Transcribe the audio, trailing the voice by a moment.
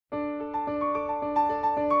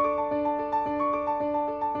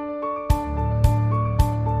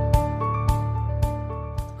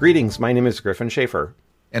Greetings, my name is Griffin Schaefer.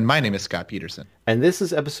 And my name is Scott Peterson. And this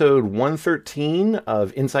is episode 113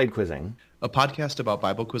 of Inside Quizzing, a podcast about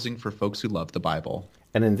Bible quizzing for folks who love the Bible.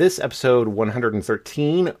 And in this episode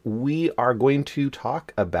 113, we are going to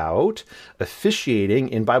talk about officiating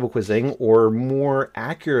in Bible quizzing, or more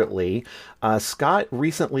accurately, Scott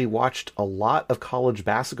recently watched a lot of college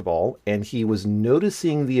basketball, and he was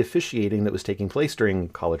noticing the officiating that was taking place during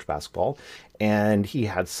college basketball, and he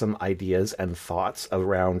had some ideas and thoughts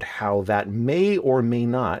around how that may or may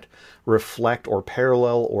not reflect or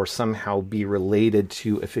parallel or somehow be related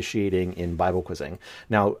to officiating in Bible quizzing.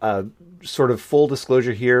 Now, sort of full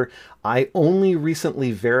disclosure here, I only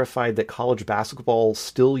recently verified that college basketball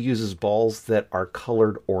still uses balls that are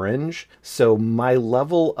colored orange. So my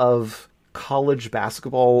level of college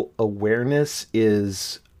basketball awareness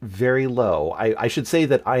is very low. I should say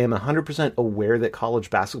that I am 100% aware that college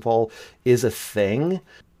basketball is a thing,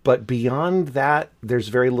 but beyond that, there's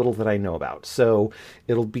very little that I know about. So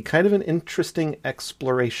it'll be kind of an interesting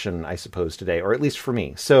exploration, I suppose, today, or at least for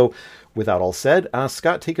me. So with that all said,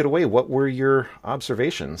 Scott, take it away. What were your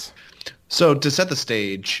observations? So to set the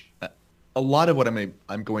stage, a lot of what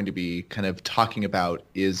I'm going to be kind of talking about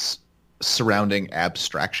is surrounding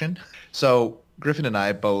abstraction. So Griffin and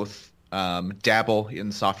I both dabble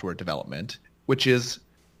in software development, which is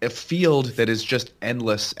a field that is just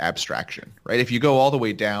endless abstraction, right? If you go all the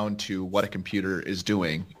way down to what a computer is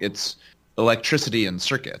doing, it's electricity and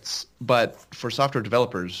circuits. But for software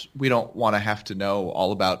developers, we don't want to have to know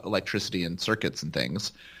all about electricity and circuits and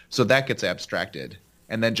things. So that gets abstracted.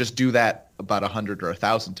 And then just do that about 100 or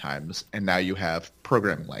 1,000 times, and now you have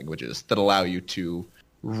programming languages that allow you to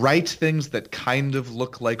write things that kind of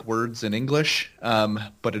look like words in English,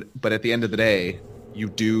 but at the end of the day,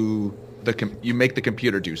 you make the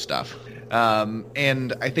computer do stuff.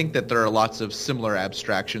 And I think that there are lots of similar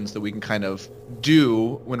abstractions that we can kind of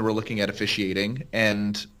do when we're looking at officiating.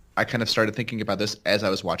 And I kind of started thinking about this as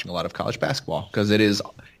I was watching a lot of college basketball, because it is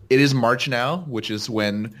March now, which is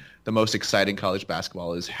when the most exciting college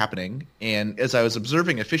basketball is happening. And as I was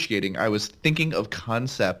observing officiating, I was thinking of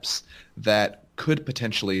concepts that could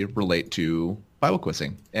potentially relate to Bible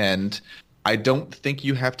quizzing. And I don't think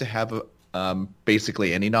you have to have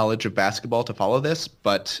basically any knowledge of basketball to follow this,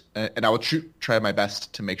 but and I will try my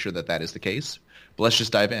best to make sure that is the case. But let's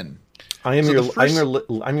just dive in. I'm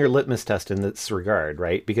your litmus test in this regard,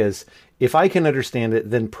 right? Because if I can understand it,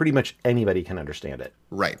 then pretty much anybody can understand it.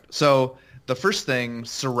 Right. So the first thing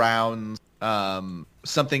surrounds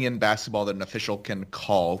something in basketball that an official can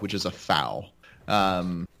call, which is a foul,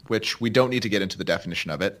 which we don't need to get into the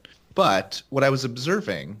definition of it. But what I was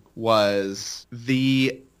observing was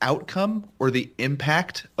the outcome or the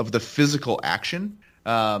impact of the physical action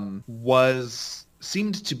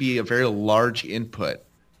seemed to be a very large input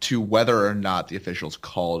to whether or not the officials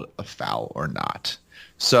called a foul or not.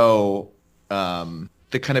 So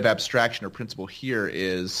the kind of abstraction or principle here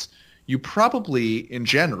is you probably, in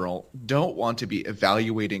general, don't want to be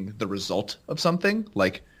evaluating the result of something,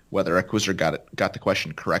 like whether a quizzer got the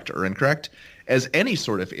question correct or incorrect, as any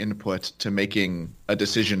sort of input to making a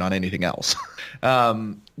decision on anything else.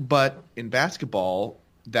 But in basketball,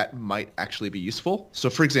 that might actually be useful. So,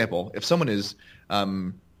 for example, if someone is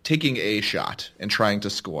taking a shot and trying to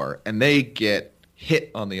score, and they get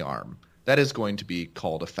hit on the arm, that is going to be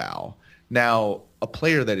called a foul. Now, a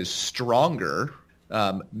player that is stronger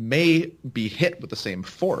may be hit with the same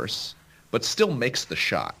force, but still makes the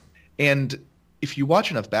shot. And if you watch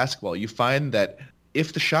enough basketball, you find that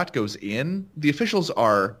if the shot goes in, the officials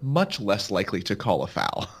are much less likely to call a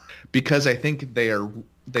foul, because I think they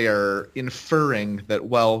are inferring that,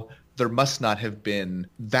 well, there must not have been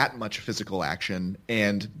that much physical action,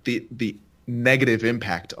 and the negative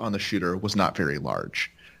impact on the shooter was not very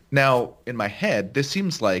large. Now, in my head, this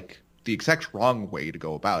seems like the exact wrong way to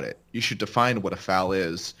go about it. You should define what a foul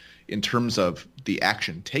is in terms of the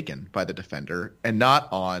action taken by the defender, and not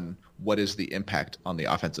on what is the impact on the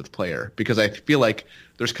offensive player, because I feel like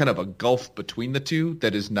there's kind of a gulf between the two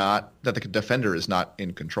that the defender is not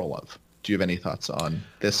in control of. Do you have any thoughts on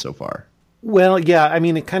this so far? Well, yeah, I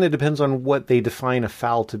mean, it kind of depends on what they define a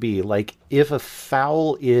foul to be. Like, if a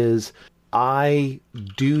foul is I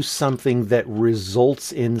do something that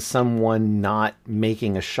results in someone not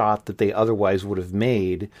making a shot that they otherwise would have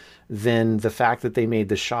made, then the fact that they made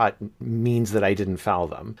the shot means that I didn't foul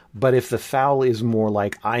them. But if the foul is more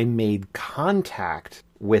like I made contact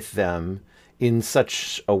with them in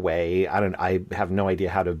such a way, I have no idea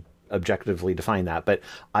how to objectively define that, but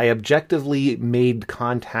I objectively made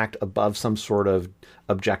contact above some sort of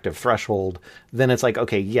objective threshold, then it's like,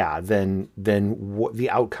 okay, yeah, then the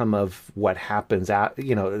outcome of what happens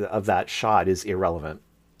of that shot is irrelevant.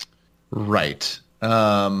 Right.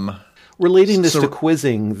 Relating this to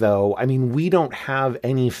quizzing, though, I mean, we don't have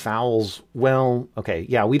any fouls. Well, okay,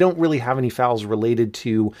 yeah, we don't really have any fouls related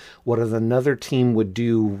to what another team would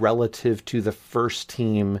do relative to the first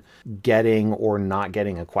team getting or not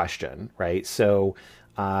getting a question, right? So,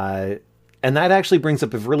 and that actually brings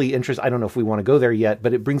up a really interesting, I don't know if we want to go there yet,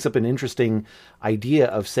 but it brings up an interesting idea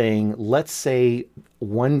of saying, let's say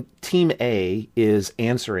one team A is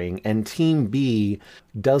answering and team B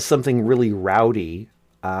does something really rowdy,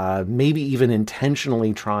 maybe even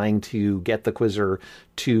intentionally trying to get the quizzer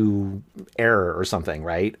to error or something,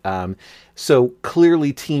 right? So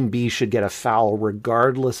clearly team B should get a foul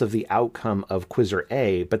regardless of the outcome of quizzer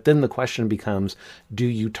A. But then the question becomes, do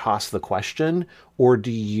you toss the question or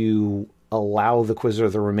do you allow the quizzer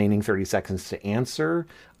the remaining 30 seconds to answer?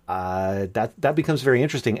 That becomes very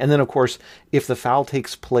interesting. And then, of course, if the foul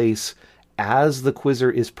takes place as the quizzer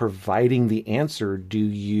is providing the answer, do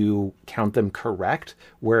you count them correct?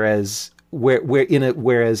 Whereas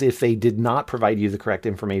if they did not provide you the correct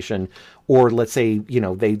information, or let's say,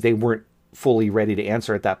 they weren't fully ready to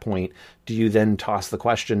answer at that point, do you then toss the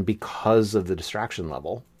question because of the distraction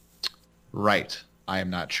level? Right. I am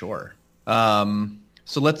not sure.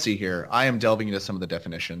 So let's see here. I am delving into some of the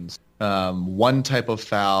definitions. One type of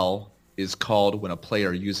foul is called when a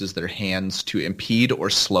player uses their hands to impede or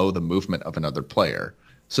slow the movement of another player.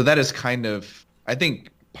 So that is kind of, I think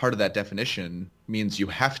part of that definition means you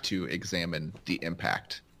have to examine the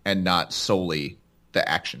impact and not solely the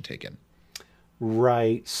action taken.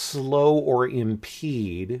 Right. Slow or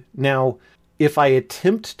impede. Now, if I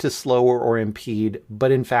attempt to slow or impede,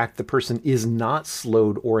 but in fact the person is not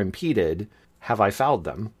slowed or impeded, have I fouled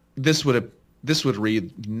them? This would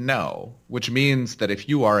read no, which means that if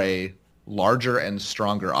you are a larger and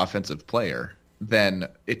stronger offensive player, then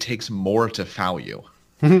it takes more to foul you,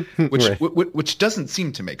 which doesn't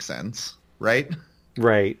seem to make sense, right?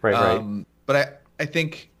 Right. But I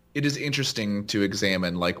think it is interesting to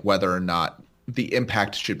examine like whether or not the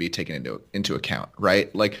impact should be taken into account,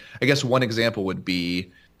 right? Like I guess one example would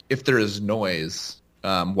be if there is noise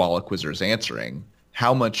while a quizzer is answering,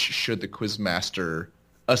 how much should the quizmaster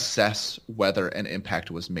assess whether an impact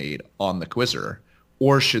was made on the quizzer,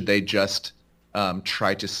 or should they just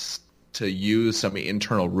try to use some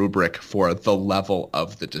internal rubric for the level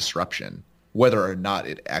of the disruption, whether or not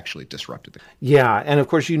it actually disrupted the quizzer? Yeah, and of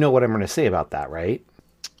course you know what I'm going to say about that, right?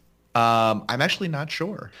 I'm actually not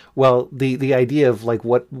sure. Well, the idea of like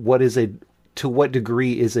to what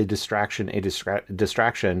degree is a distraction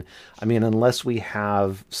distraction? I mean, unless we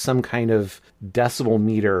have some kind of decibel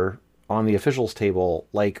meter on the officials table,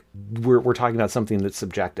 like we're talking about something that's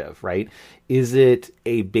subjective, right? Is it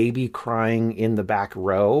a baby crying in the back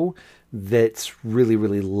row that's really,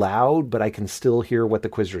 really loud, but I can still hear what the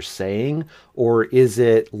quizzer's saying? Or is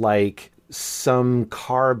it like some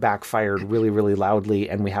car backfired really, really loudly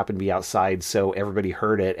and we happen to be outside, so everybody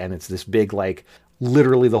heard it, and it's this big, like,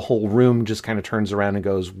 literally the whole room just kind of turns around and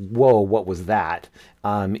goes, whoa, what was that?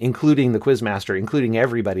 Including the quizmaster, including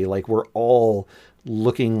everybody. Like, we're all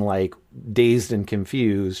looking like dazed and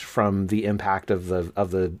confused from the impact of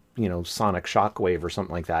the sonic shockwave or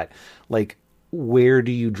something like that. Like, where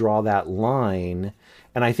do you draw that line?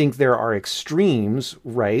 And I think there are extremes,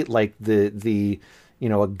 right? Like the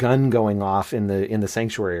a gun going off in the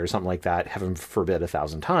sanctuary or something like that, heaven forbid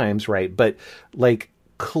 1,000 times, right? But like,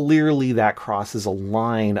 clearly that crosses a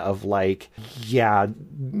line of like, yeah,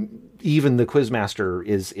 even the quizmaster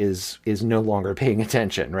is no longer paying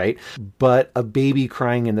attention, right? But a baby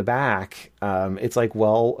crying in the back, it's like,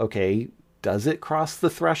 well, okay, does it cross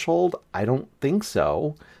the threshold? I don't think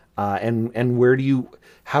so. And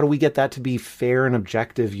how do we get that to be fair and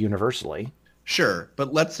objective universally? Sure,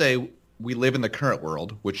 but let's say we live in the current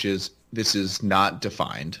world, this is not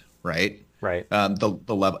defined, right? Right. The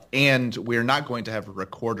level, and we're not going to have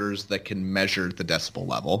recorders that can measure the decibel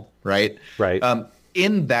level, right? Right.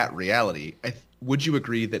 In that reality, would you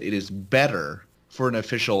agree that it is better for an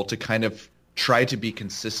official to kind of try to be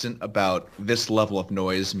consistent about this level of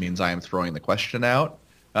noise means I am throwing the question out,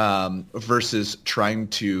 versus trying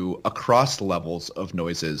to, across levels of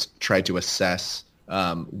noises, try to assess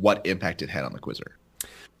what impact it had on the quizzer?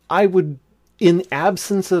 I would, in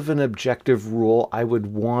absence of an objective rule, I would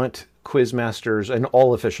want quizmasters and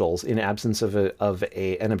all officials, in absence of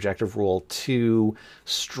an objective rule, to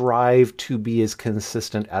strive to be as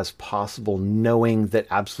consistent as possible, knowing that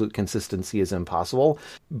absolute consistency is impossible,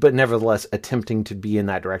 but nevertheless attempting to be in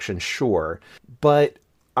that direction, sure. But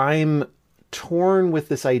I'm torn with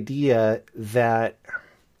this idea that,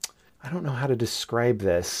 I don't know how to describe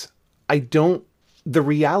this. The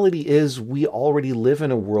reality is we already live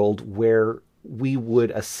in a world where we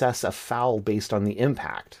would assess a foul based on the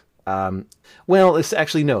impact. Well, it's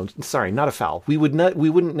actually no, sorry, not a foul. We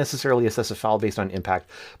wouldn't necessarily assess a foul based on impact,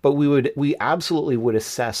 but we absolutely would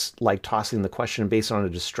assess like tossing the question based on a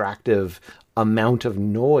distractive amount of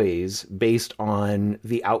noise based on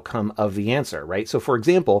the outcome of the answer, right? So for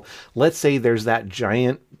example, let's say there's that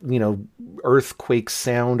giant, earthquake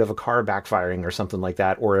sound of a car backfiring or something like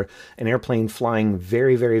that, or an airplane flying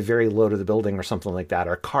very, very, very low to the building or something like that,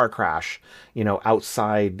 or a car crash,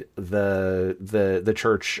 outside the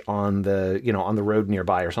church on the road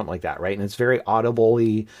nearby or something like that, right? And it's very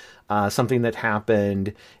audibly something that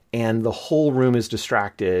happened, and the whole room is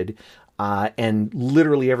distracted. And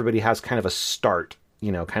literally everybody has kind of a start,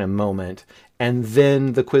 kind of moment. And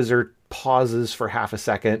then the quizzer pauses for half a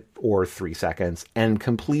second or 3 seconds and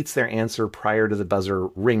completes their answer prior to the buzzer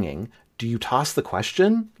ringing. Do you toss the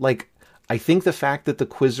question? Like, I think the fact that the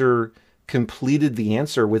quizzer completed the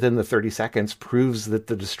answer within the 30 seconds proves that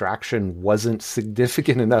the distraction wasn't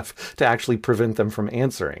significant enough to actually prevent them from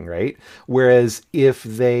answering, right? Whereas if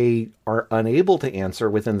they are unable to answer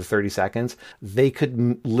within the 30 seconds, they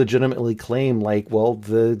could legitimately claim like, well,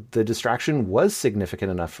 the distraction was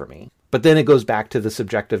significant enough for me. But then it goes back to the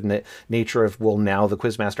subjective nature of, well, now the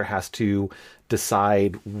quizmaster has to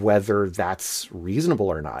decide whether that's reasonable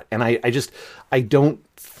or not. And I don't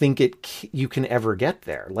think you can ever get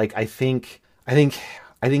there. Like, I think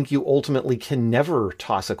you ultimately can never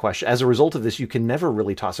toss a question. As a result of this, you can never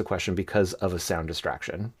really toss a question because of a sound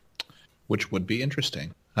distraction. Which would be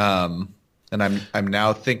interesting. And I'm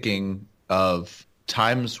now thinking of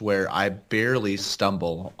times where I barely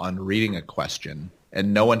stumble on reading a question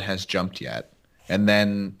and no one has jumped yet. And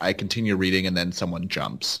then I continue reading and then someone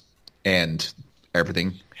jumps and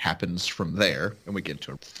everything happens from there and we get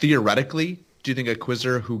to it. Theoretically, do you think a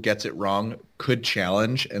quizzer who gets it wrong could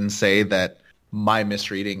challenge and say that my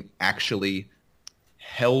misreading actually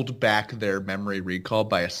held back their memory recall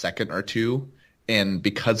by a second or two, and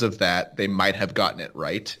because of that, they might have gotten it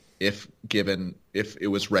right if it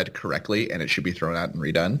was read correctly and it should be thrown out and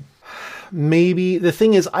redone? Maybe. The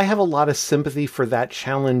thing is, I have a lot of sympathy for that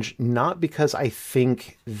challenge, not because I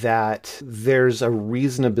think that there's a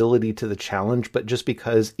reasonability to the challenge, but just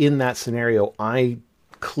because in that scenario, I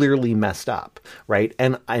clearly messed up, right?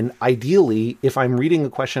 And ideally, if I'm reading a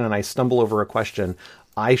question and I stumble over a question,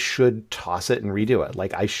 I should toss it and redo it.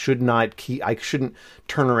 Like, I shouldn't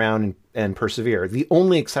turn around and persevere. The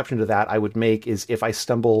only exception to that I would make is if I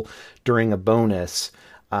stumble during a bonus,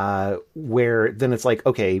 where then it's like,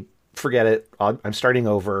 okay, forget it. I'm starting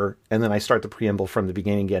over. And then I start the preamble from the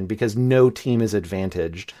beginning again, because no team is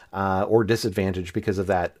advantaged, or disadvantaged because of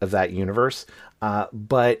that universe.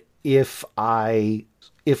 But if I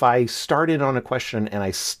started on a question and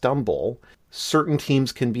I stumble, certain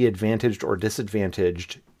teams can be advantaged or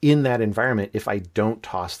disadvantaged in that environment if I don't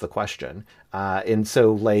toss the question. And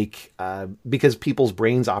so because people's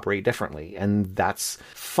brains operate differently, and that's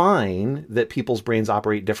fine that people's brains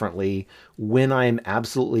operate differently when I'm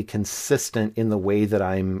absolutely consistent in the way that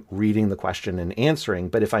I'm reading the question and answering.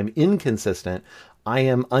 But if I'm inconsistent, I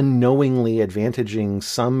am unknowingly advantaging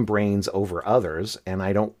some brains over others, and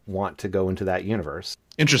I don't want to go into that universe.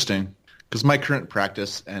 Interesting. Because my current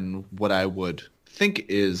practice and what I would think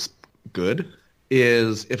is good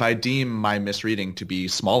is if I deem my misreading to be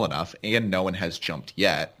small enough and no one has jumped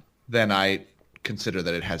yet, then I consider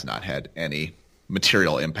that it has not had any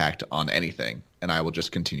material impact on anything, and I will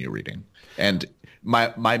just continue reading. And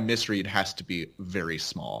my misread has to be very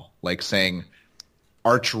small, like saying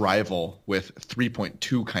arch rival with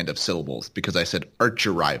 3.2 kind of syllables because I said arch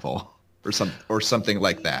rival or something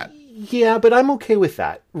like that. Yeah, but I'm okay with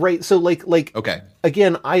that, right? So okay.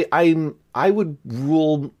 Again, I would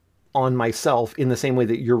rule on myself in the same way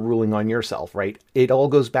that you're ruling on yourself, right? It all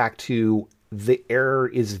goes back to the error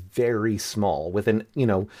is very small with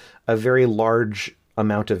a very large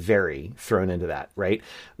amount of very thrown into that, right?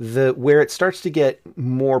 Where it starts to get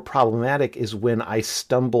more problematic is when I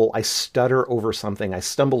stutter over something, I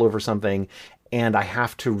stumble over something, and I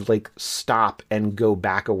have to stop and go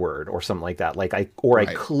back a word or something like that. Right.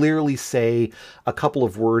 I clearly say a couple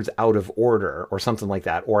of words out of order or something like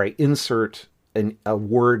that, or I insert a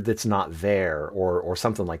word that's not there or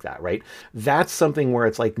something like that, right? That's something where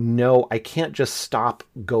it's like, no, I can't just stop,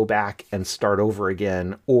 go back and start over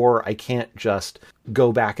again, or I can't just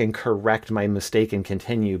go back and correct my mistake and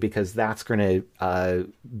continue, because that's going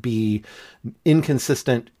to be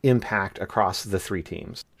inconsistent impact across the three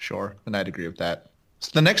teams. Sure, and I'd agree with that.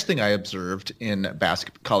 So the next thing I observed in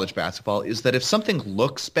college basketball is that if something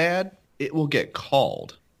looks bad, it will get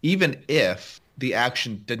called, even if the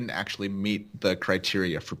action didn't actually meet the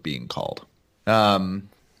criteria for being called.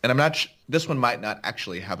 and I'm not. This one might not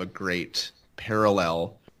actually have a great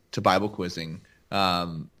parallel to Bible quizzing,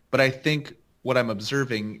 but I think what I'm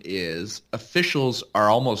observing is officials are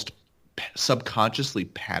almost subconsciously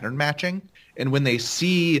pattern matching, and when they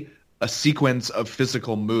see a sequence of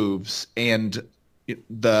physical moves and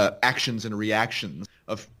the actions and reactions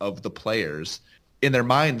of the players, in their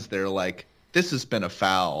minds they're like, this has been a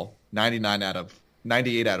foul 98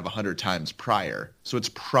 out of 100 times prior, so it's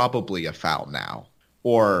probably a foul now.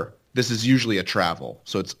 Or this is usually a travel,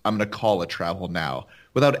 so I'm going to call a travel now,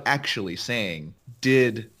 without actually saying,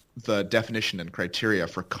 did the definition and criteria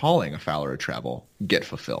for calling a foul or a travel get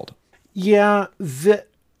fulfilled? Yeah,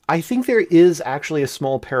 I think there is actually a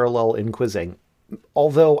small parallel in quizzing,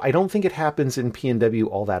 although I don't think it happens in PNW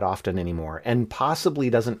all that often anymore, and possibly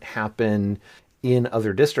doesn't happen in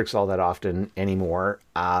other districts all that often anymore.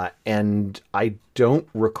 And I don't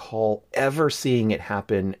recall ever seeing it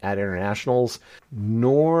happen at internationals,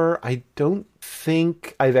 nor I don't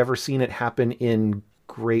think I've ever seen it happen in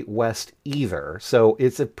Great West either. So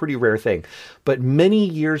it's a pretty rare thing. But many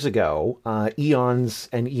years ago, eons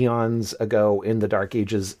and eons ago in the Dark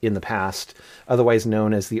Ages in the past, otherwise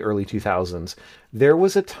known as the early 2000s, there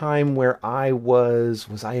was a time where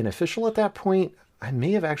was I an official at that point? I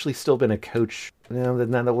may have actually still been a coach. No,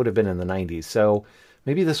 that would have been in the 90s. So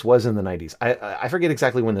maybe this was in the 90s. I forget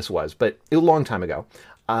exactly when this was, but a long time ago.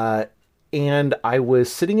 And I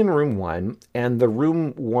was sitting in room one, and the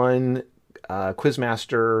room one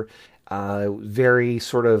quizmaster, very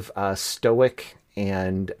sort of stoic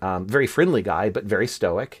and very friendly guy, but very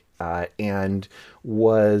stoic, and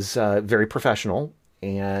was very professional.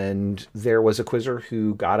 And there was a quizzer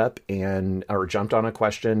who got up or jumped on a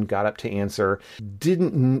question, got up to answer,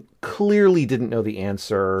 clearly didn't know the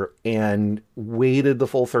answer, and waited the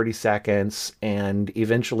full 30 seconds, and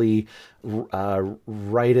eventually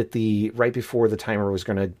right before the timer was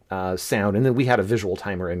going to sound, and then we had a visual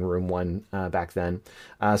timer in room one back then,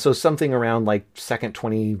 so something around like second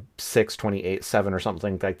 26, 28, 7 or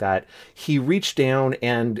something like that, he reached down,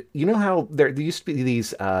 and you know how there used to be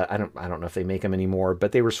these I don't know if they make them anymore,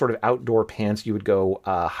 but they were sort of outdoor pants. You would go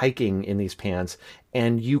hiking in these pants,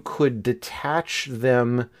 and you could detach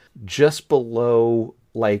them just below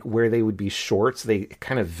like where they would be shorts. They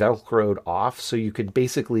kind of velcroed off, so you could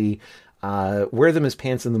basically wear them as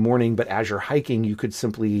pants in the morning, but as you're hiking, you could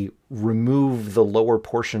simply remove the lower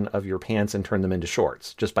portion of your pants and turn them into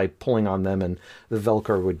shorts just by pulling on them, and the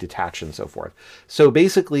Velcro would detach and so forth. So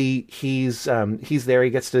basically, he's there. He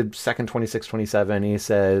gets to second 26, 27. He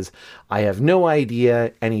says, "I have no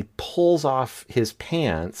idea," and he pulls off his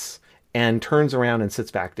pants and turns around and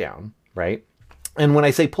sits back down. Right. And when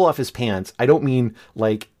I say pull off his pants, I don't mean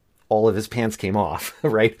like all of his pants came off,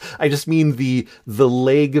 right? I just mean the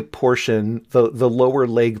leg portion, the lower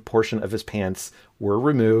leg portion of his pants were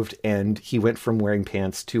removed, and he went from wearing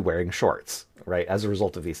pants to wearing shorts, right? As a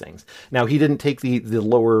result of these things. Now, he didn't take the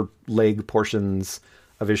lower leg portions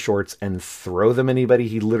of his shorts and throw them at anybody.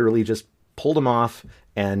 He literally just pulled them off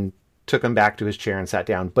and took them back to his chair and sat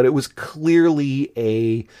down. But it was clearly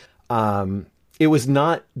it was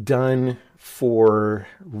not done for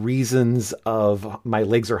reasons of my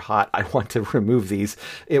legs are hot, I want to remove these.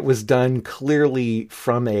 It was done clearly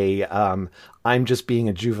from I'm just being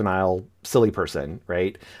a juvenile, silly person,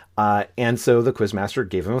 right? And so the quizmaster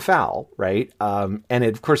gave him a foul, right? And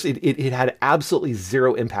of course, it had absolutely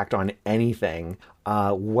zero impact on anything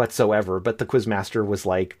whatsoever. But the quizmaster was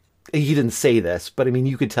like, he didn't say this, but I mean,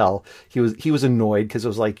 you could tell he was annoyed, because it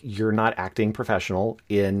was like, you're not acting professional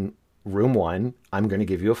in room one, I'm going to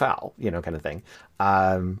give you a foul, kind of thing.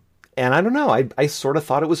 And I don't know, I sort of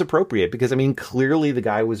thought it was appropriate, because I mean, clearly the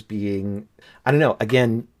guy was being, I don't know,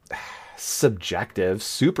 again, subjective,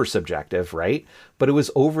 super subjective, right? But it was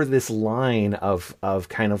over this line of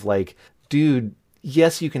kind of like, dude,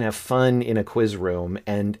 yes, you can have fun in a quiz room,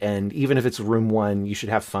 and even if it's room one, you should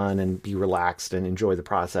have fun and be relaxed and enjoy the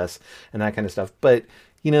process and that kind of stuff. But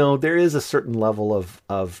there is a certain level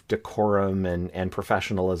of decorum and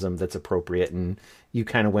professionalism that's appropriate, and you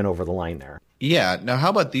kind of went over the line there. Yeah. Now,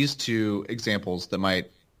 how about these two examples that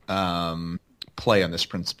might play on this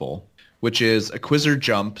principle, which is a quizzer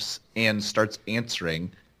jumps and starts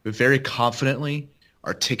answering very confidently,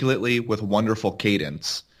 articulately, with wonderful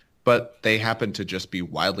cadence, but they happen to just be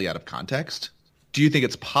wildly out of context? Do you think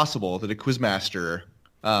it's possible that a quizmaster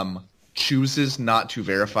chooses not to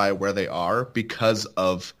verify where they are because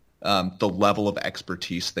of the level of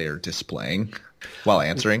expertise they are displaying while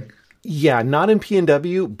answering? Yeah, not in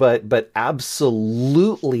PNW, but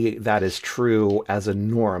absolutely that is true as a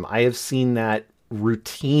norm. I have seen that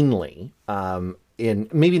routinely, in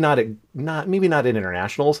maybe not in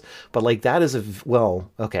internationals, but like that is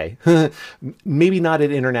okay, maybe not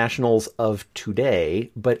at internationals of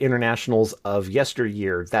today, but internationals of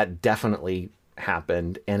yesteryear. That definitely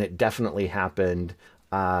happened, and it definitely happened.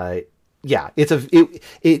 Yeah, it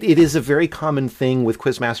is a very common thing with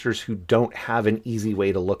quizmasters who don't have an easy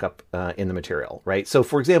way to look up in the material, right? So,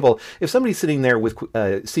 for example, if somebody's sitting there with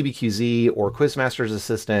CBQZ or Quizmaster's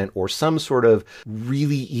Assistant or some sort of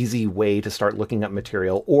really easy way to start looking up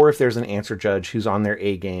material, or if there's an answer judge who's on their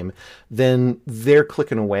A game, then they're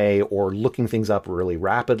clicking away or looking things up really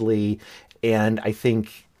rapidly, and I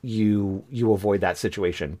think you avoid that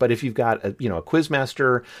situation. But if you've got a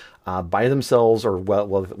quizmaster by themselves or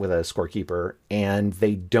with a scorekeeper, and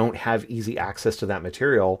they don't have easy access to that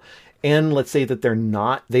material, and let's say that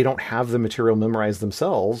they don't have the material memorized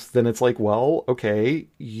themselves, then it's like, well, okay,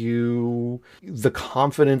 the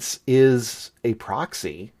confidence is a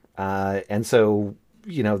proxy, and so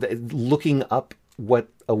looking up what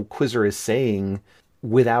a quizzer is saying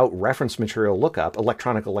without reference material lookup,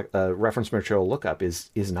 electronic reference material lookup is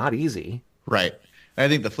not easy. Right. And I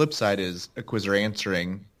think the flip side is a quizzer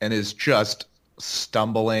answering and is just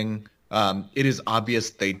stumbling. It is obvious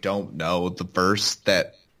they don't know the verse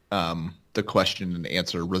that the question and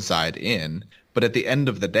answer reside in. But at the end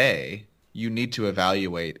of the day, you need to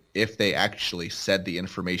evaluate if they actually said the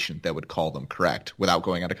information that would call them correct without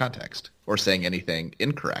going out of context or saying anything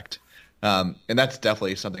incorrect. And that's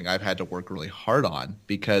definitely something I've had to work really hard on,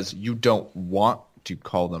 because you don't want to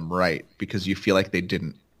call them right because you feel like they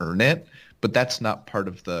didn't earn it. But that's not part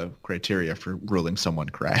of the criteria for ruling someone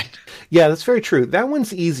correct. Yeah, that's very true. That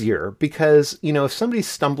one's easier because, if somebody's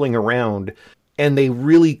stumbling around and they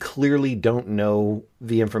really clearly don't know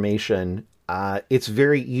the information, it's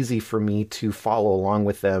very easy for me to follow along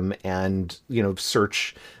with them and,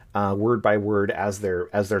 search word by word as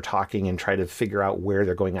they're talking and try to figure out where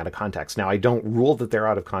they're going out of context. Now, I don't rule that they're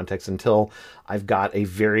out of context until I've got a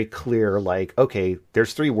very clear, like, okay,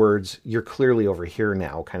 there's 3 words, you're clearly over here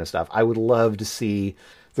now kind of stuff. I would love to see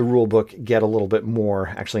the rule book get a little bit more,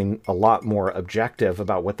 actually a lot more objective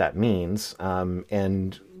about what that means.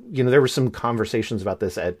 And there were some conversations about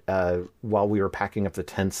this while we were packing up the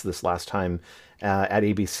tents this last time at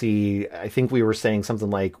ABC. I think we were saying something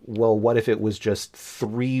like, well, what if it was just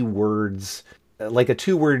 3 words, like a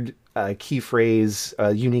 2-word key phrase,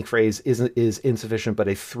 unique phrase is insufficient, but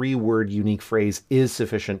a 3-word unique phrase is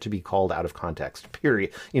sufficient to be called out of context,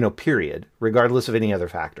 period, regardless of any other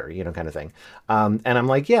factor, kind of thing. And I'm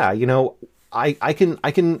like, yeah, I can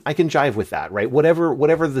jive with that, right?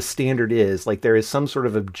 Whatever the standard is, like there is some sort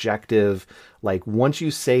of objective, like once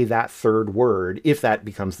you say that 3rd word, if that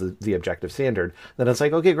becomes the objective standard, then it's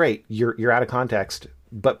like, okay, great, you're out of context.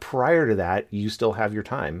 But prior to that, you still have your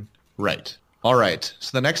time. Right. All right.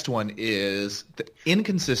 So the next one is the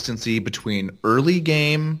inconsistency between early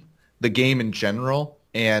game, the game in general,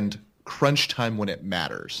 and crunch time when it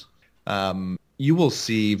matters. You will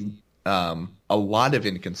see a lot of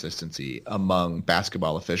inconsistency among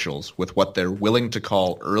basketball officials with what they're willing to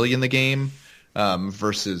call early in the game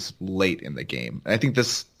versus late in the game. And I think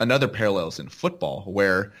another parallel is in football,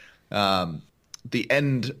 where the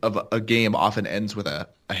end of a game often ends with a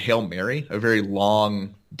Hail Mary, a very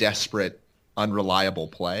long, desperate, unreliable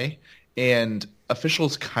play. And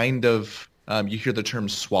officials kind of, you hear the term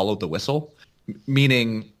swallow the whistle,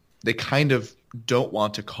 meaning they kind of don't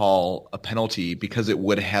want to call a penalty because it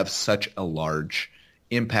would have such a large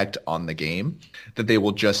impact on the game that they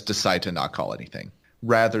will just decide to not call anything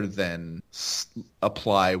rather than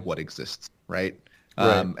apply what exists, right?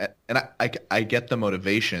 And I get the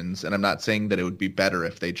motivations, and I'm not saying that it would be better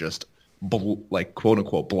if they just quote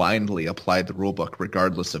unquote blindly applied the rule book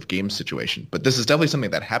regardless of game situation. But this is definitely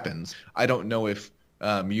something that happens. I don't know if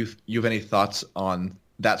you have any thoughts on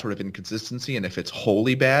that sort of inconsistency, and if it's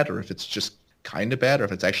wholly bad or if it's just kind of bad or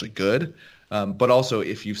if it's actually good. But also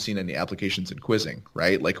if you've seen any applications in quizzing,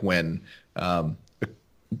 right? Like when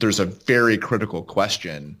there's a very critical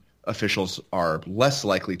question, officials are less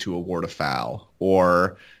likely to award a foul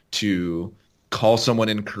or to call someone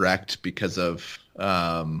incorrect because of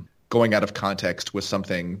going out of context with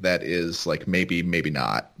something that is like maybe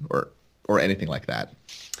not, or anything like that.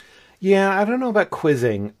 Yeah, I don't know about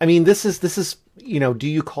quizzing. I mean, this is do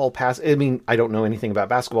you call pass? I mean, I don't know anything about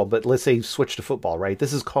basketball, but let's say switch to football, right?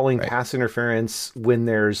 This is calling pass interference when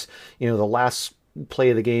there's, the last play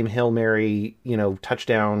of the game, Hail Mary,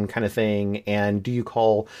 touchdown kind of thing? And do you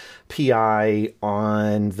call PI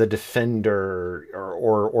on the defender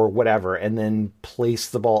or whatever, and then place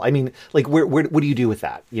the ball? I mean, like, where what do you do with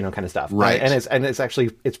that, kind of stuff? Right. And it's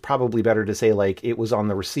actually, it's probably better to say, like, it was on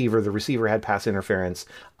the receiver. The receiver had pass interference,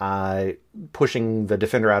 pushing the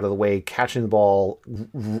defender out of the way, catching the ball,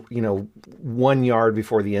 1 yard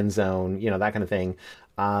before the end zone, that kind of thing.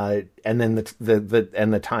 And then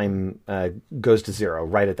the time goes to zero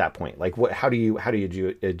right at that point. Like, how do you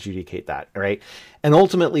adjudicate that, right? And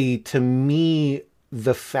ultimately, to me,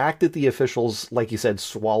 the fact that the officials, like you said,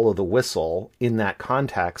 swallow the whistle in that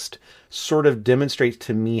context sort of demonstrates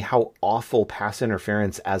to me how awful pass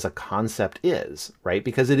interference as a concept is, right?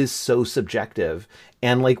 Because it is so subjective.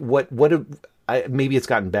 And like, maybe it's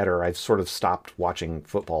gotten better. I've sort of stopped watching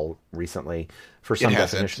football recently for some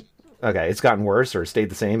definition. Okay, it's gotten worse or stayed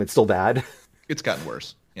the same? It's still bad? It's gotten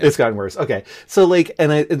worse. Yeah. It's gotten worse. Okay. So like,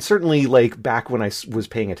 and certainly like back when I was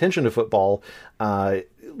paying attention to football,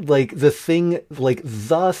 like the thing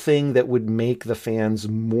that would make the fans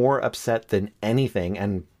more upset than anything,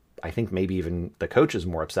 and I think maybe even the coaches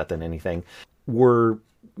more upset than anything, were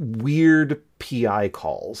weird PI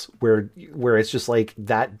calls where it's just like,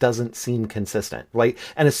 that doesn't seem consistent, right?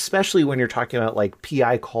 And especially when you're talking about like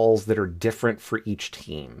PI calls that are different for each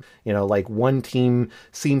team, like one team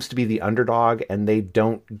seems to be the underdog and they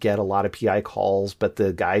don't get a lot of PI calls, but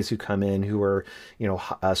the guys who come in who are,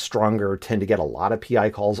 stronger tend to get a lot of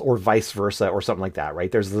PI calls, or vice versa, or something like that,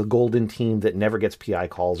 right? There's the golden team that never gets PI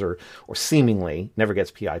calls or seemingly never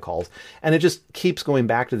gets PI calls. And it just keeps going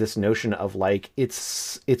back to this notion of like,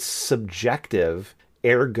 it's subjective.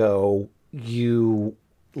 Ergo, you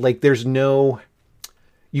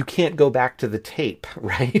can't go back to the tape,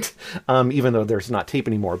 right? Even though there's not tape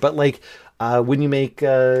anymore. But like, when you make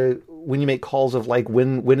calls of like,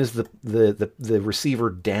 when is the receiver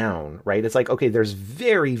down, right? It's like, okay, there's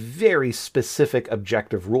very, very specific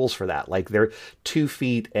objective rules for that. Like, they're 2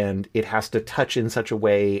 feet and it has to touch in such a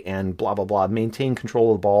way and blah, blah, blah, maintain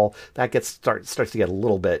control of the ball. That starts to get a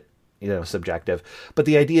little bit, subjective. But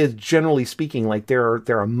the idea is, generally speaking, like there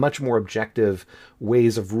are much more objective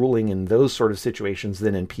ways of ruling in those sort of situations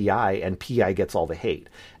than in PI, and PI gets all the hate.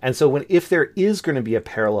 And so if there is going to be a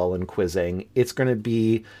parallel in quizzing, it's going to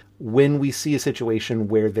be when we see a situation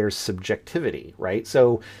where there's subjectivity, right?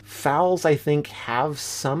 So fouls, I think, have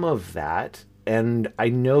some of that. And I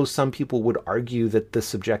know some people would argue that the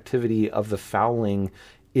subjectivity of the fouling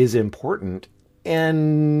is important.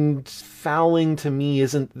 And fouling to me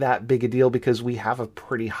isn't that big a deal because we have a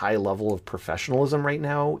pretty high level of professionalism right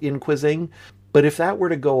now in quizzing. But if that were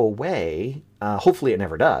to go away, hopefully it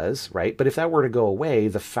never does, right? But if that were to go away,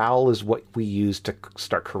 the foul is what we use to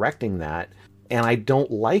start correcting that. And I don't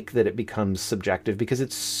like that it becomes subjective because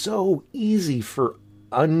it's so easy for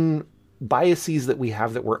biases that we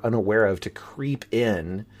have that we're unaware of to creep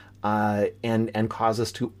in and cause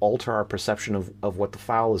us to alter our perception of what the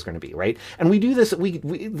foul is going to be, right? And we do this.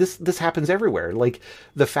 This happens everywhere. Like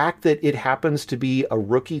the fact that it happens to be a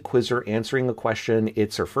rookie quizzer answering a question.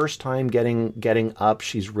 It's her first time getting up.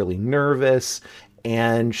 She's really nervous,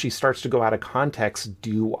 and she starts to go out of context.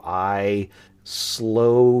 Do I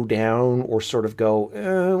slow down or sort of go,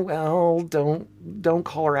 well, don't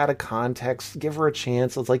call her out of context, give her a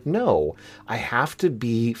chance? It's like, no, I have to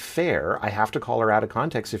be fair. I have to call her out of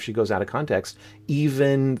context if she goes out of context,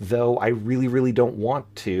 even though I really, really don't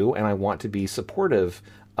want to, and I want to be supportive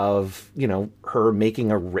of, her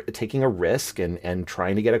taking a risk and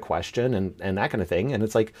trying to get a question and that kind of thing. And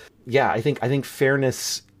it's like, yeah, I think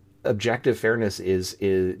fairness, objective fairness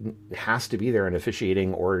has to be there in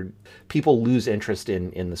officiating, or people lose interest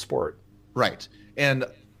in the sport. Right. And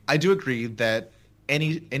I do agree that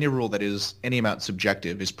any rule that is any amount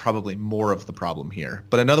subjective is probably more of the problem here.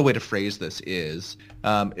 But another way to phrase this is,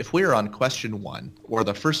 if we are on question 1 or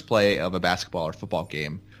the first play of a basketball or football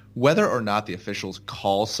game, whether or not the officials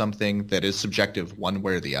call something that is subjective one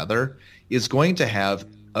way or the other is going to have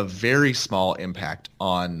a very small impact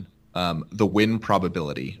on the win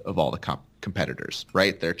probability of all the competitors,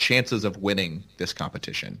 right? Their chances of winning this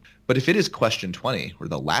competition. But if it is question 20 or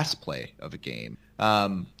the last play of a game,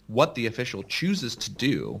 what the official chooses to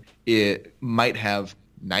do, it might have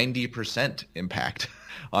 90% impact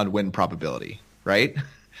on win probability, right?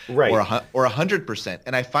 Right. Or 100%.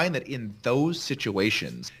 And I find that in those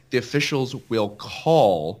situations, the officials will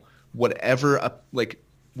call whatever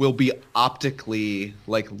will be optically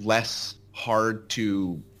less hard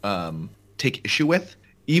to take issue with,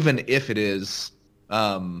 even if it is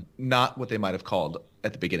not what they might have called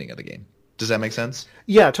at the beginning of the game. Does that make sense?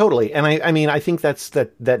 Yeah, totally. And I mean, I think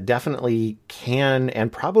that definitely can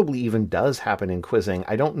and probably even does happen in quizzing.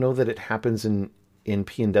 I don't know that it happens in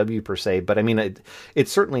P&W per se, but I mean, it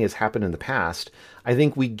certainly has happened in the past. I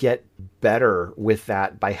think we get better with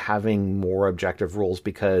that by having more objective rules,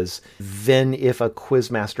 because then if a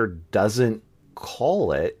quizmaster doesn't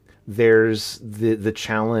call it, there's the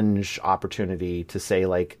challenge opportunity to say,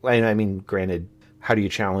 like, I mean, granted, how do you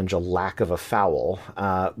challenge a lack of a foul?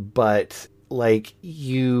 But like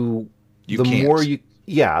You the can't. more you,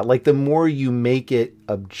 yeah, like the more you make it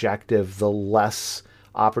objective, the less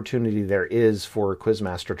opportunity there is for a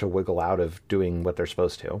quizmaster to wiggle out of doing what they're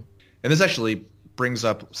supposed to. And this actually brings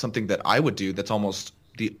up something that I would do that's almost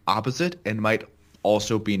the opposite and might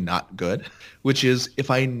also be not good, which is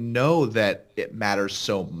if I know that it matters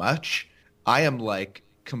so much, I am like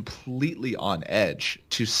completely on edge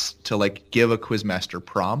to like give a quizmaster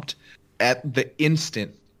prompt at the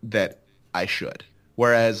instant that I should.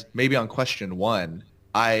 Whereas maybe on question 1,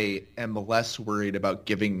 I am less worried about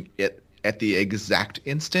giving it at the exact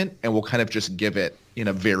instant, and will kind of just give it in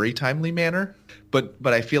a very timely manner. But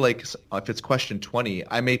I feel like if it's question 20,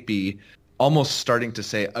 I may be almost starting to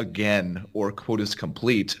say again or quote is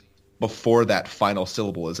complete before that final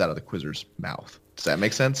syllable is out of the quizzer's mouth. Does that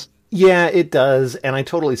make sense? Yeah, it does, and I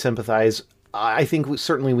totally sympathize. I think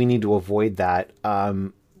certainly we need to avoid that.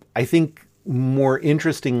 I think more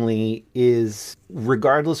interestingly is,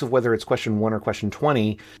 regardless of whether it's question 1 or question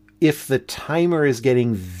 20, if the timer is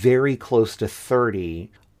getting very close to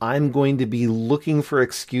 30, I'm going to be looking for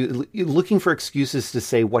excuses to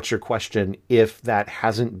say, what's your question, if that's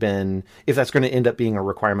going to end up being a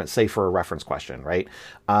requirement, say for a reference question, right?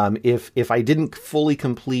 If I didn't fully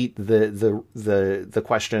complete the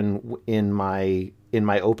question in my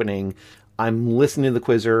opening, I'm listening to the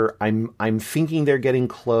quizzer. I'm thinking they're getting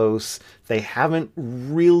close. They haven't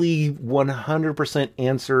really 100%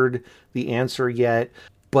 answered the answer yet,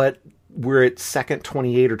 but we're at second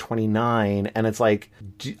 28 or 29, and it's like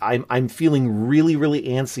I'm feeling really, really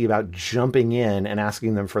antsy about jumping in and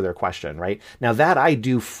asking them for their question, right? Now that I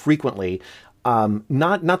do frequently,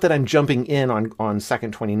 not that I'm jumping in on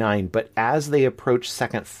second 29, but as they approach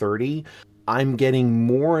second 30, I'm getting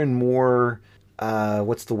more and more,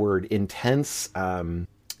 what's the word? Intense,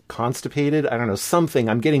 constipated. I don't know, something.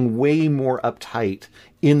 I'm getting way more uptight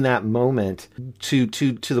in that moment to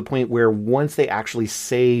the point where once they actually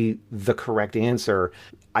say the correct answer,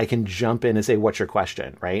 I can jump in and say, what's your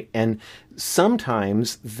question, right? And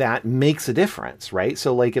sometimes that makes a difference, right?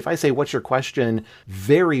 So like if I say, what's your question,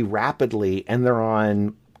 very rapidly, and they're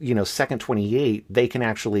on, second 28, they can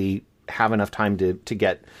actually have enough time to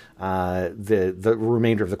get the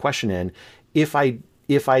remainder of the question in. If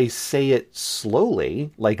I say it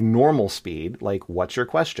slowly, like normal speed, like what's your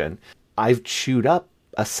question, I've chewed up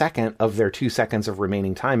a second of their 2 seconds of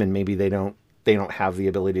remaining time, and maybe they don't have the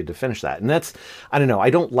ability to finish that. And that's, I don't know, I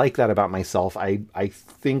don't like that about myself. I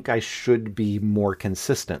think I should be more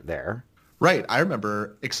consistent there. Right. I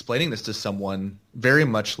remember explaining this to someone very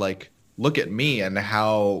much like, look at me and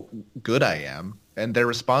how good I am. And their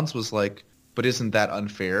response was like, but isn't that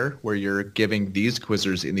unfair, where you're giving these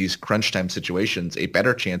quizzers in these crunch time situations a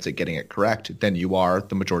better chance at getting it correct than you are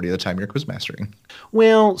the majority of the time you're quiz mastering?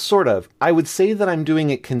 Well, sort of. I would say that I'm doing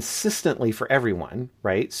it consistently for everyone,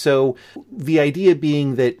 right? So the idea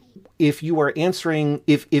being that if you are answering,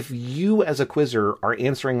 if you as a quizzer are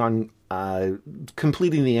answering on,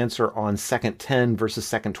 completing the answer on second 10 versus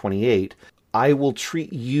second 28, I will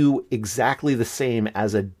treat you exactly the same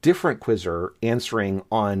as a different quizzer answering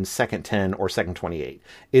on second 10 or second 28.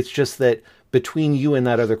 It's just that between you and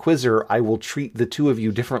that other quizzer, I will treat the two of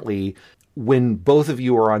you differently when both of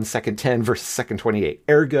you are on second 10 versus second 28.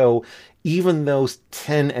 Ergo, even though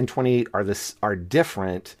 10 and 28 are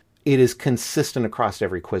different, it is consistent across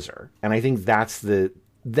every quizzer. And I think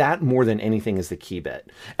that more than anything is the key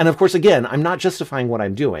bit. And of course, again, I'm not justifying what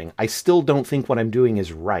I'm doing. I still don't think what I'm doing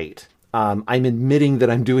is right. I'm admitting that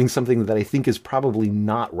I'm doing something that I think is probably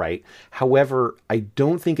not right. However, I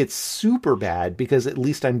don't think it's super bad, because at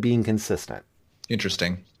least I'm being consistent.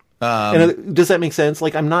 Interesting. And does that make sense?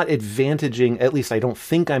 Like, I'm not advantaging, at least I don't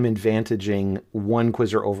think I'm advantaging one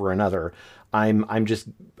quizzer over another.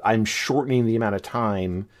 I'm shortening the amount of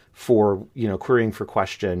time for, querying for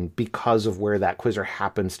question because of where that quizzer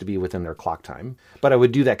happens to be within their clock time. But I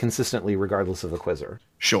would do that consistently regardless of the quizzer.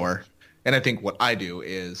 Sure. And I think what I do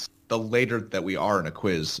is, the later that we are in a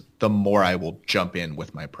quiz, the more I will jump in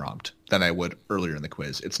with my prompt than I would earlier in the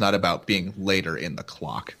quiz. It's not about being later in the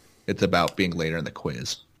clock. It's about being later in the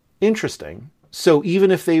quiz. Interesting. So even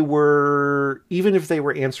if they were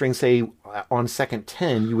answering, say, on second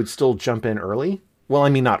 10, you would still jump in early Well, I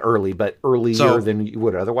mean, not early, but earlier than you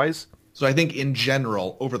would otherwise. So I think in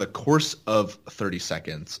general, over the course of 30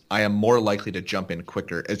 seconds, I am more likely to jump in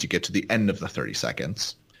quicker as you get to the end of the 30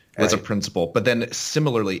 seconds as a principle. But then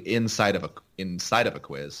similarly, inside of a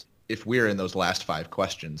quiz, if we're in those last 5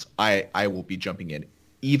 questions, I will be jumping in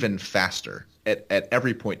even faster at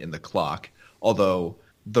every point in the clock. Although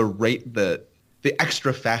the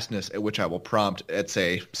extra fastness at which I will prompt at,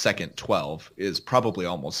 say, second 12 is probably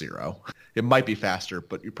almost 0. It might be faster,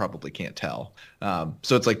 but you probably can't tell.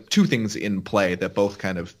 So it's like 2 things in play that both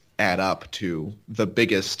kind of add up to the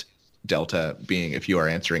biggest delta being if you are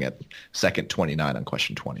answering at second 29 on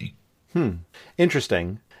question 20.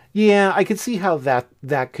 Interesting. Yeah, I could see how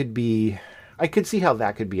that could be. I could see how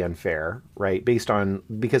that could be unfair, right?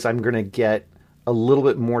 Because I'm going to get a little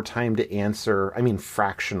bit more time to answer. I mean,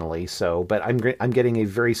 fractionally so, but I'm getting a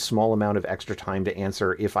very small amount of extra time to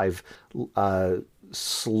answer if I've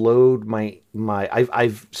slowed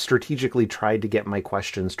I've strategically tried to get my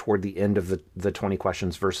questions toward the end of the 20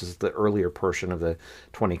 questions versus the earlier portion of the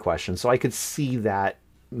 20 questions. So I could see that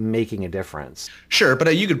making a difference. Sure,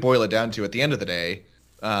 but you could boil it down to, at the end of the day,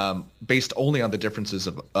 based only on the differences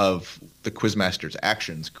of the quizmaster's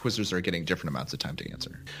actions, quizzers are getting different amounts of time to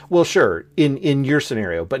answer. Well, sure, in your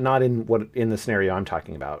scenario, but not in the scenario I'm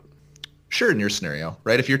talking about. Sure, in your scenario,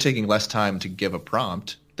 right? If you're taking less time to give a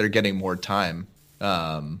prompt, they're getting more time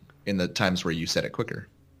in the times where you set it quicker.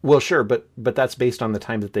 Well, sure, but that's based on the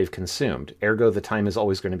time that they've consumed. Ergo, the time is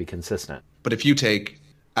always going to be consistent. But if you take,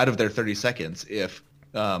 out of their 30 seconds, if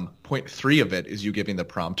 0.3 of it is you giving the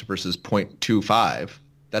prompt versus 0.25,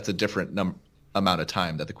 that's a different amount of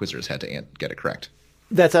time that the quizzers had to get it correct.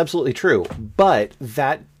 That's absolutely true. But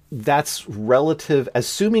that's relative,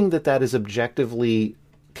 assuming that is objectively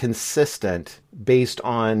consistent based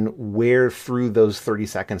on where through those 30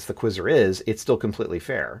 seconds the quizzer is, it's still completely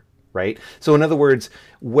fair, right? So in other words,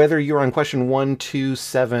 whether you're on question 1, 2,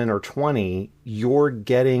 7, or 20, you're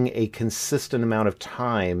getting a consistent amount of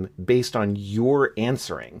time based on your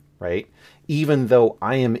answering, right? Even though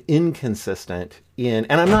I am inconsistent and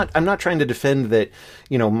I'm not trying to defend that,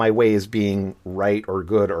 my way is being right or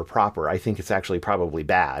good or proper. I think it's actually probably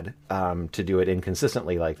bad to do it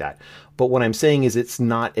inconsistently like that. But what I'm saying is it's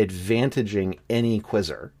not advantaging any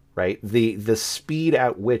quizzer, right? The speed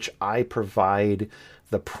at which I provide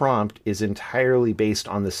the prompt is entirely based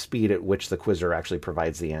on the speed at which the quizzer actually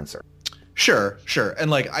provides the answer. Sure.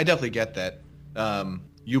 And I definitely get that.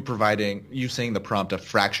 You saying the prompt a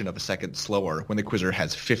fraction of a second slower when the quizzer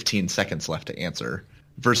has 15 seconds left to answer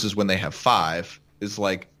versus when they have 5 is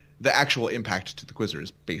like the actual impact to the quizzer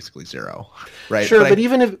is basically 0, right? Sure, but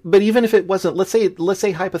even if it wasn't, let's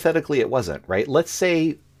say hypothetically it wasn't, right? Let's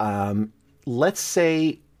say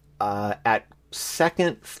at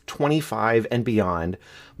second 25 and beyond,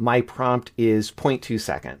 my prompt is 0.2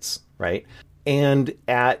 seconds, right? And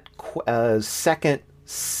at second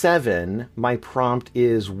 7, my prompt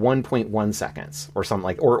is 1.1 seconds or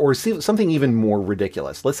something or something even more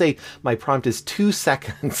ridiculous. Let's say my prompt is 2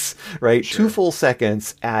 seconds, right? Sure. 2 full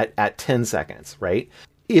seconds at 10 seconds, right?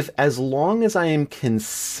 As long as I am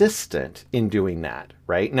consistent in doing that,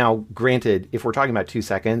 right? Now, granted, if we're talking about 2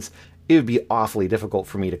 seconds, it would be awfully difficult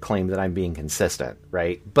for me to claim that I'm being consistent,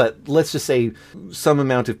 right? But let's just say some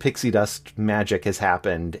amount of pixie dust magic has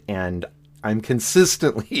happened and I'm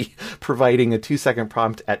consistently providing a 2-second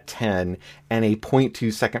prompt at 10 and a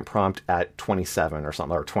 0.2 second prompt at 27 or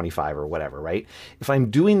something, or 25 or whatever, right? If I'm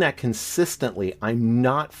doing that consistently, I'm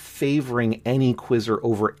not favoring any quizzer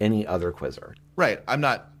over any other quizzer. Right. I'm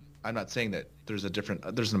not saying that there's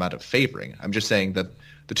an amount of favoring. I'm just saying that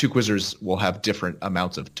the 2 quizzers will have different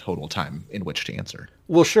amounts of total time in which to answer.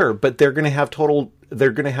 Well, sure, but they're going to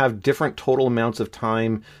have different total amounts of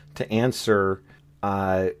time to answer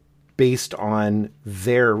based on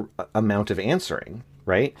their amount of answering,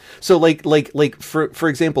 right? So like for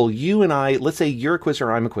example, you and I, let's say you're a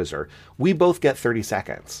quizzer, I'm a quizzer. We both get 30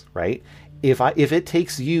 seconds, right? If it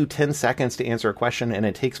takes you 10 seconds to answer a question and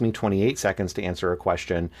it takes me 28 seconds to answer a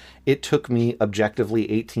question, it took me objectively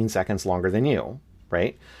 18 seconds longer than you,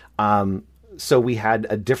 right? So we had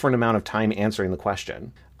a different amount of time answering the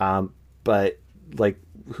question. But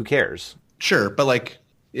who cares? Sure, but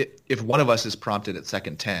if one of us is prompted at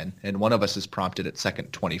second 10 and one of us is prompted at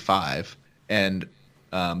second 25 and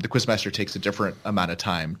the quizmaster takes a different amount of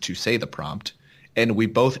time to say the prompt and we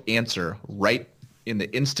both answer right in the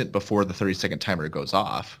instant before the 30-second timer goes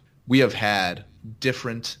off, we have had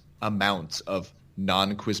different amounts of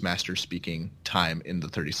non-quizmaster speaking time in the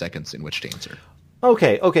 30 seconds in which to answer.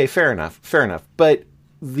 Okay, fair enough. But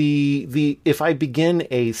the if I begin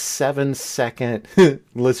a 7-second,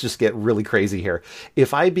 let's just get really crazy here.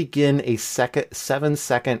 If I begin a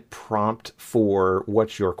 7-second prompt for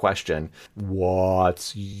what's your question,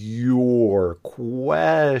 what's your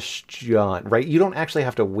question, right? You don't actually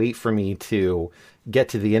have to wait for me to get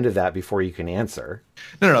to the end of that before you can answer.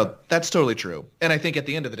 No, that's totally true. And I think at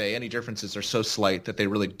the end of the day, any differences are so slight that they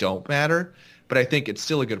really don't matter. But I think it's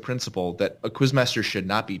still a good principle that a quizmaster should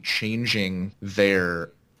not be changing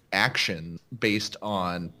their action based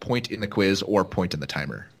on point in the quiz or point in the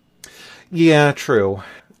timer. Yeah, true.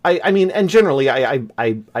 I mean, and generally,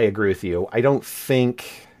 I agree with you. I don't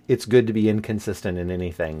think it's good to be inconsistent in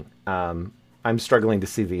anything. I'm struggling to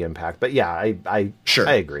see the impact, but yeah, I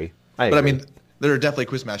agree. But I mean, there are definitely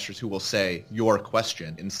quizmasters who will say your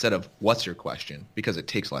question instead of what's your question because it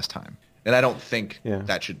takes less time. And I don't think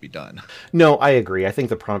that should be done. No, I agree. I think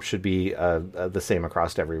the prompt should be the same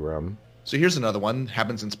across every room. So here's another one,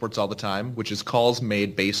 happens in sports all the time, which is calls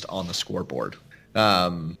made based on the scoreboard.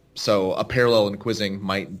 So a parallel in quizzing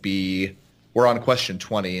might be, we're on question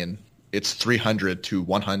 20 and it's 300 to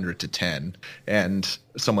 100 to 10, and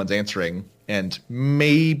someone's answering, and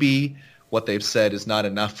maybe what they've said is not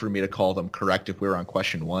enough for me to call them correct if we were on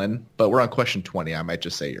question 1, but we're on question 20. I might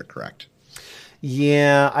just say you're correct.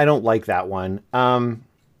 Yeah, I don't like that one.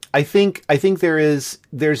 I think there's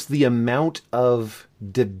the amount of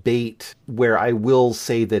debate where I will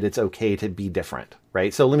say that it's okay to be different,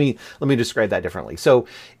 right? So let me describe that differently. So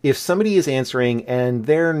if somebody is answering and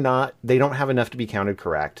they don't have enough to be counted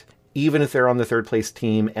correct, even if they're on the third place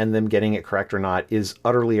team, and them getting it correct or not is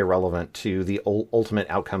utterly irrelevant to the ultimate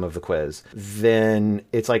outcome of the quiz, then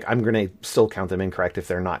it's like, I'm going to still count them incorrect if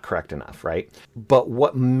they're not correct enough, right? But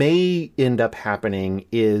what may end up happening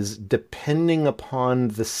is, depending upon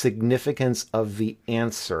the significance of the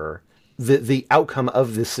answer, the outcome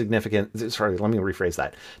of the significant, sorry, let me rephrase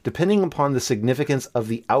that. Depending upon the significance of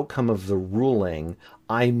the outcome of the ruling,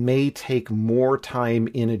 I may take more time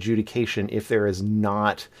in adjudication if there is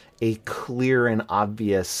not a clear and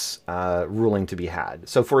obvious ruling to be had.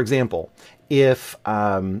 So, for example, if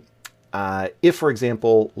for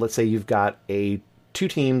example, let's say you've got two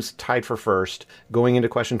teams tied for first going into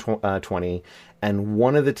question 20, and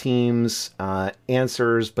one of the teams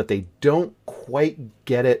answers, but they don't quite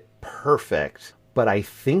get it perfect, but I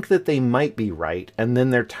think that they might be right, and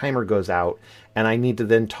then their timer goes out, and I need to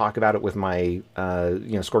then talk about it with my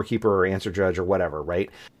scorekeeper or answer judge or whatever,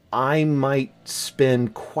 right? I might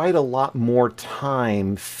spend quite a lot more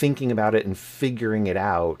time thinking about it and figuring it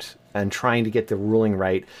out and trying to get the ruling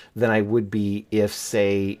right than I would be if,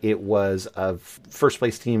 say, it was a first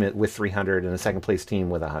place team with 300 and a second place team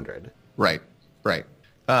with 100. Right.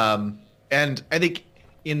 And I think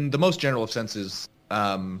in the most general of senses,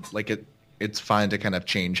 it's fine to kind of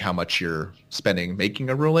change how much you're spending making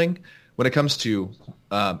a ruling. When it comes to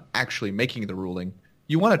actually making the ruling,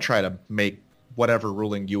 you want to try to make whatever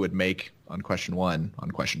ruling you would make on question 1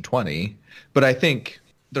 on question 20. But I think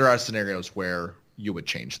there are scenarios where you would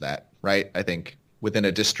change that, right? I think within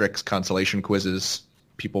a district's consolation quizzes,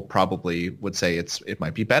 people probably would say it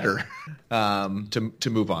might be better to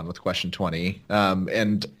move on with question 20.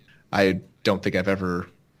 And I don't think I've ever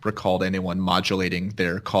recalled anyone modulating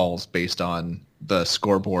their calls based on the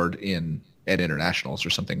scoreboard at internationals or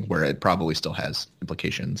something where it probably still has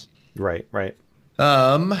implications. Right.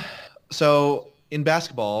 So in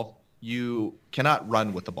basketball, you cannot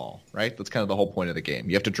run with the ball, right? That's kind of the whole point of the game.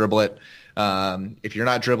 You have to dribble it. If you're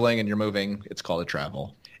not dribbling and you're moving, it's called a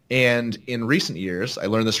travel. And in recent years, I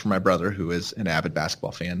learned this from my brother, who is an avid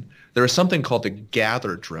basketball fan. There is something called the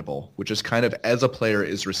gather dribble, which is kind of as a player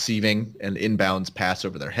is receiving an inbounds pass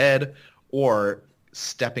over their head or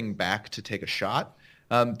stepping back to take a shot,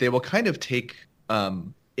 they will kind of take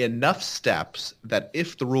enough steps that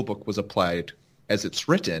if the rule book was applied as it's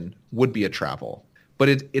written, would be a travel. But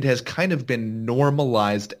it has kind of been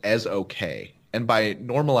normalized as okay. And by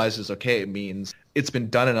normalized as okay, it means it's been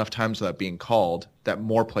done enough times without being called that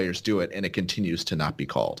more players do it and it continues to not be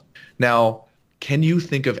called. Now, can you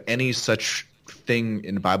think of any such thing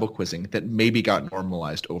in Bible quizzing that maybe got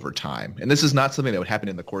normalized over time? And this is not something that would happen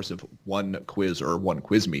in the course of one quiz or one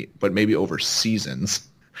quiz meet, but maybe over seasons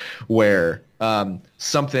where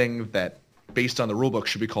something that based on the rule book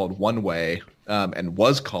should be called one way and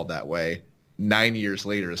was called that way 9 years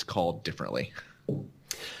later is called differently.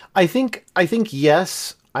 I think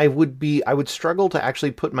yes. I would struggle to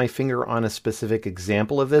actually put my finger on a specific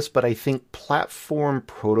example of this, but I think platform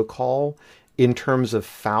protocol in terms of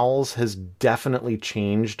fouls has definitely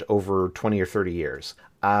changed over 20 or 30 years.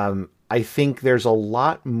 I think there's a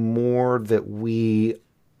lot more that we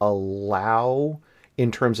allow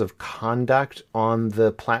in terms of conduct on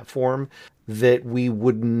the platform that we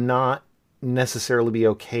would not necessarily be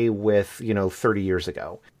okay with, 30 years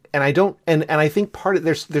ago. And I don't, and I think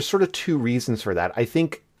there's sort of two reasons for that. I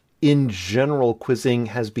think in general, quizzing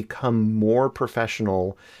has become more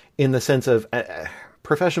professional in the sense of, like,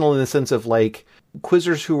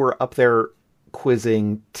 quizzers who are up there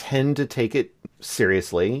quizzing tend to take it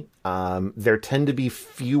seriously. There tend to be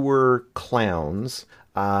fewer clowns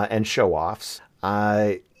and show-offs,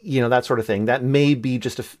 that sort of thing. That may be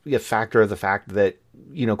just a factor of the fact that,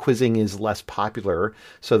 quizzing is less popular.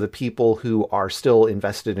 So the people who are still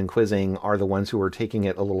invested in quizzing are the ones who are taking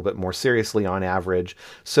it a little bit more seriously on average.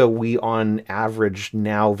 So we, on average,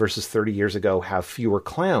 now versus 30 years ago, have fewer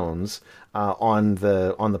clowns on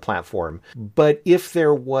the platform. But if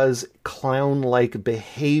there was clown-like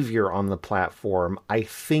behavior on the platform, I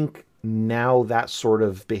think now that sort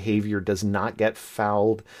of behavior does not get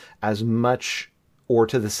fouled as much or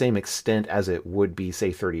to the same extent as it would be,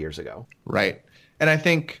 say, 30 years ago. Right. And I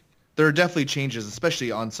think there are definitely changes,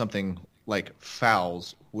 especially on something like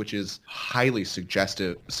fouls, which is highly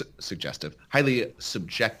highly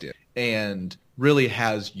subjective, and really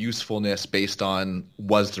has usefulness based on,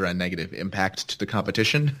 was there a negative impact to the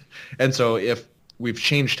competition? And so if we've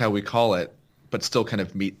changed how we call it, but still kind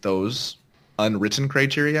of meet those unwritten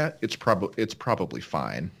criteria, it's probably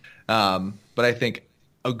fine. But I think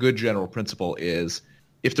a good general principle is,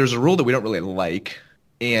 if there's a rule that we don't really like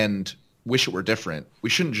and wish it were different,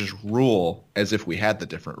 we shouldn't just rule as if we had the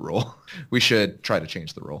different rule. We should try to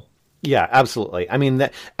change the rule. Yeah, absolutely. I mean,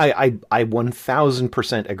 that I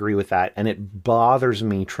 1000% agree with that. And it bothers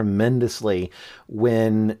me tremendously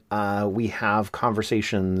when we have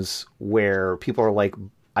conversations where people are like,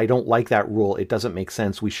 I don't like that rule. It doesn't make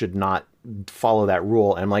sense. We should not follow that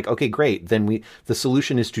rule. And I'm like, okay, great. Then the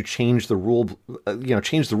solution is to change the rule,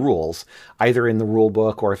 change the rules, either in the rule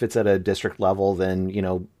book, or if it's at a district level,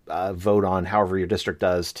 then, vote on however your district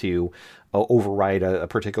does to override a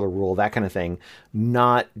particular rule, that kind of thing.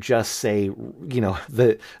 Not just say,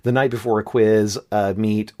 the night before a quiz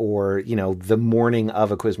meet, or, the morning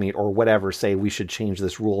of a quiz meet or whatever, say we should change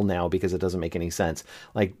this rule now because it doesn't make any sense.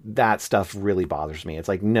 Like, that stuff really bothers me. It's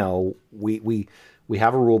like, no, we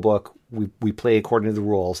have a rule book. We play according to the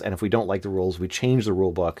rules. And if we don't like the rules, we change the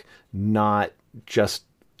rule book, not just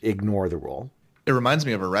ignore the rule. It reminds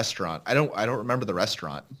me of a restaurant. I don't remember the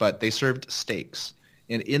restaurant, but they served steaks.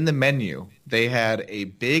 And in the menu, they had a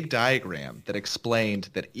big diagram that explained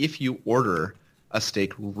that if you order a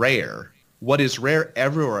steak rare, what is rare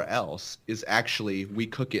everywhere else is actually, we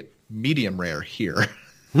cook it medium rare here.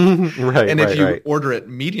 Right. And if you order it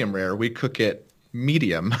medium rare, we cook it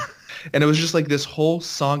medium. And it was just like this whole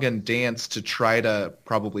song and dance to try to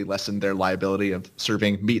probably lessen their liability of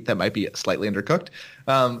serving meat that might be slightly undercooked.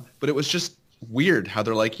 But it was just weird how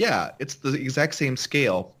they're like, yeah, it's the exact same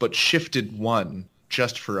scale, but shifted one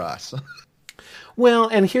just for us. Well,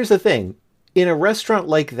 and here's the thing. In a restaurant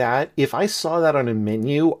like that, if I saw that on a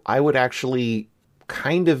menu, I would actually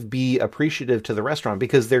kind of be appreciative to the restaurant,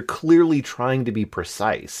 because they're clearly trying to be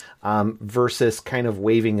precise, versus kind of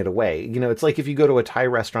waving it away. It's like if you go to a Thai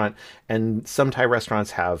restaurant, and some Thai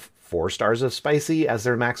restaurants have 4 stars of spicy as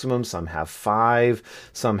their maximum. Some have 5,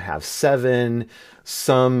 some have 7,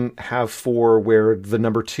 some have 4, where the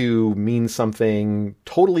number 2 means something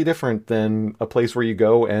totally different than a place where you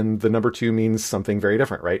go and the number 2 means something very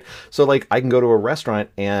different, right? So, like, I can go to a restaurant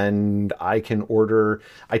and I tend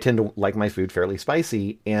to like my food fairly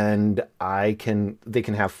spicy, and they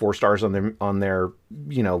can have 4 stars on their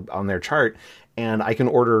chart, and I can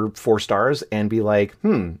order 4 stars and be like,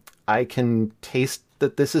 I can taste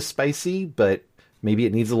that this is spicy, but maybe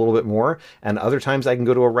it needs a little bit more. And other times I can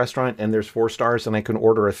go to a restaurant and there's 4 stars and I can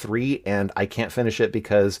order a 3 and I can't finish it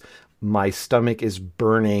because my stomach is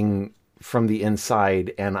burning from the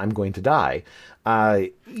inside and I'm going to die.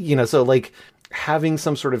 So, like, having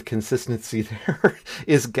some sort of consistency there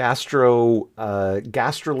is gastrally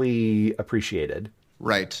appreciated.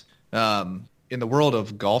 Right. In the world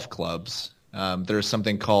of golf clubs, there's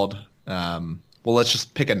something called, let's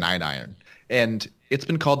just pick a 9-iron. And it's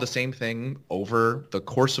been called the same thing over the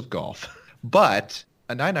course of golf. But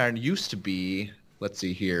a 9-iron used to be, let's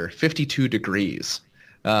see here, 52 degrees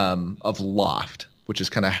of loft, which is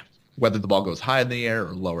kind of whether the ball goes high in the air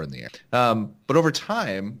or lower in the air. But over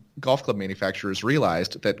time, golf club manufacturers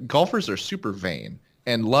realized that golfers are super vain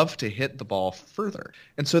and love to hit the ball further.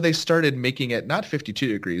 And so they started making it not 52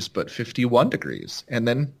 degrees, but 51 degrees, and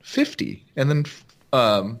then 50, and then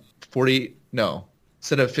 40, no.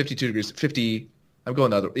 Instead of 52 degrees, 50, I'm going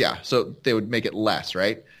the other, yeah. So they would make it less,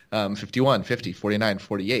 right? 51, 50, 49,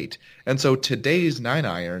 48. And so today's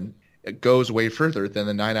 9-iron it goes way further than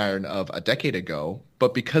the 9-iron of a decade ago,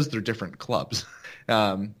 but because they're different clubs.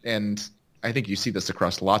 And I think you see this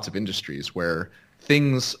across lots of industries where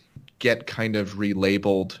things get kind of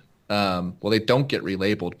relabeled. Well, they don't get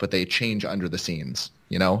relabeled, but they change under the scenes.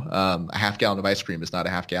 A half gallon of ice cream is not a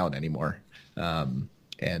half gallon anymore.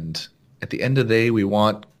 And at the end of the day, we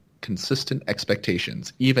want consistent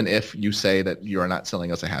expectations. Even if you say that you are not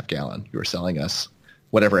selling us a half gallon, you are selling us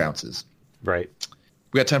whatever ounces. Right.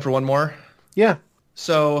 We got time for one more? Yeah.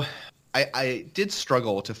 So I did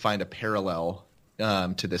struggle to find a parallel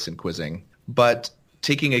to this in quizzing, but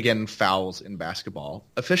taking again fouls in basketball,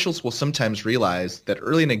 officials will sometimes realize that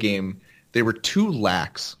early in a game they were too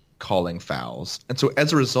lax calling fouls. And so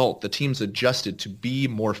as a result, the teams adjusted to be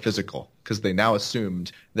more physical because they now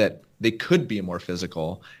assumed that they could be more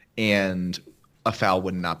physical and a foul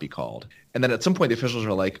would not be called. And then at some point the officials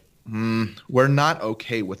are like, we're not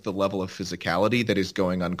okay with the level of physicality that is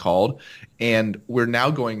going uncalled, and we're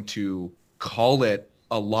now going to call it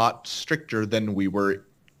a lot stricter than we were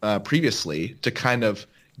previously to kind of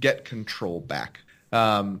get control back.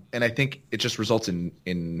 And I think it just results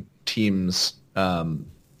in teams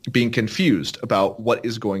being confused about what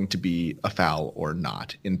is going to be a foul or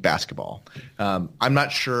not in basketball. I'm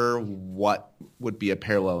not sure what would be a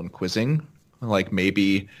parallel in quizzing. Like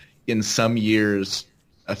maybe in some years,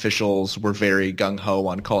 officials were very gung-ho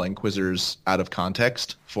on calling quizzers out of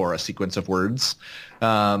context for a sequence of words,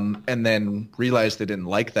 and then realized they didn't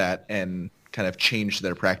like that and kind of changed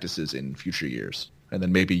their practices in future years, and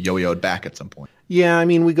then maybe yo-yoed back at some point. Yeah, I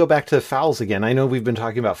mean, we go back to fouls again. I know we've been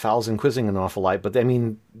talking about fouls and quizzing an awful lot, but I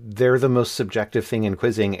mean, they're the most subjective thing in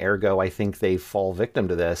quizzing, ergo I think they fall victim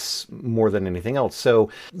to this more than anything else. So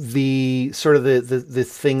the sort of the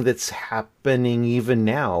thing that's happening even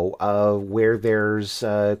now, where there's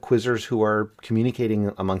quizzers who are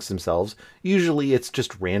communicating amongst themselves, usually it's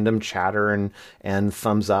just random chatter and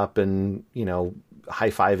thumbs up and,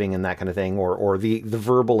 high-fiving and that kind of thing, or the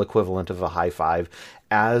verbal equivalent of a high five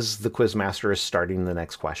as the quizmaster is starting the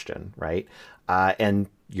next question, right? And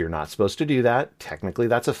you're not supposed to do that. Technically,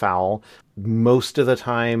 that's a foul. Most of the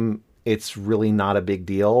time, it's really not a big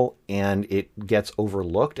deal, and it gets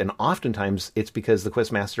overlooked. And oftentimes, it's because the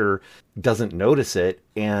quizmaster doesn't notice it,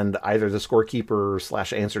 and either the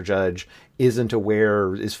scorekeeper / answer judge isn't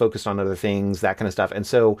aware, is focused on other things, that kind of stuff. And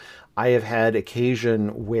so I have had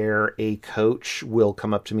occasion where a coach will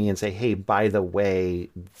come up to me and say, hey, by the way,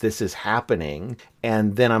 this is happening.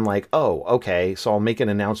 And then I'm like, oh, okay. So I'll make an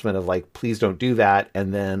announcement of like, please don't do that.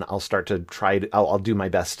 And then I'll start to I'll do my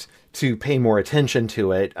best to pay more attention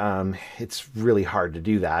to it. It's really hard to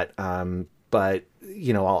do that. But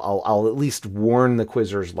I'll at least warn the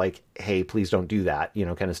quizzers like, hey, please don't do that,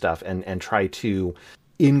 kind of stuff, and try to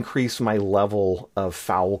increase my level of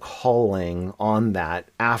foul calling on that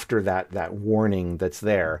after that warning that's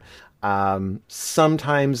there.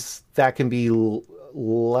 Sometimes that can be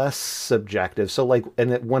less subjective. So like,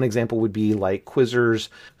 and one example would be like quizzers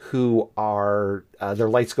who are, their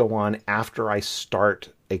lights go on after I start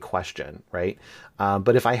a question, right?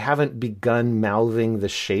 But if I haven't begun mouthing the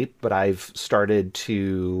shape, but I've started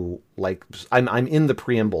to like, I'm in the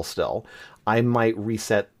preamble still, I might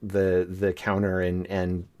reset the counter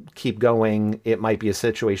and keep going. It might be a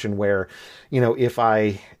situation where, if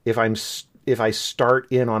I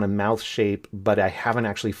start in on a mouth shape, but I haven't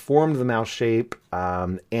actually formed the mouth shape,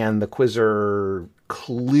 and the quizzer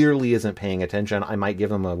clearly isn't paying attention, I might give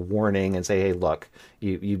them a warning and say, hey, look,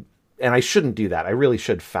 you and I shouldn't do that. I really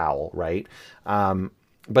should foul, right?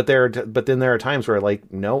 But then there are times where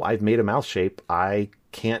like, no, I've made a mouth shape. I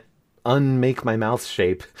can't unmake my mouth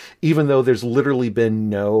shape, even though there's literally been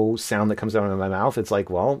no sound that comes out of my mouth. It's like,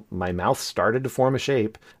 well, my mouth started to form a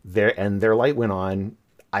shape there and their light went on.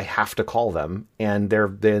 I have to call them. And there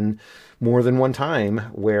have been more than one time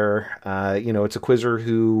where, it's a quizzer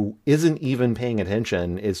who isn't even paying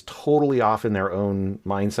attention, is totally off in their own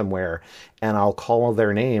mind somewhere. And I'll call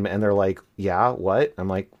their name and they're like, yeah, what? I'm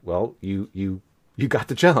like, well, you got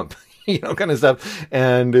the jump, kind of stuff.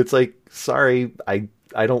 And it's like, sorry, I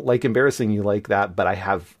don't like embarrassing you like that, but I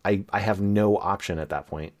have no option at that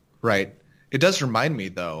point. Right. It does remind me,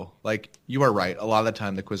 though, like you are right. A lot of the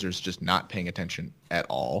time, the quizzer's just not paying attention at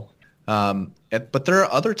all. But there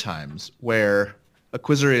are other times where a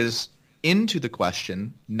quizzer is into the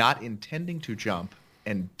question, not intending to jump,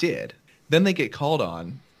 and did. Then they get called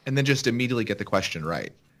on, and then just immediately get the question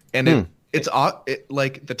right. And it's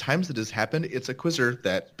like the times that has happened, it's a quizzer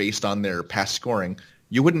that, based on their past scoring,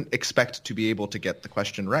 you wouldn't expect to be able to get the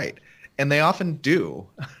question right. And they often do.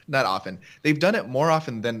 Not often. They've done it more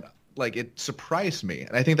often than, like, it surprised me.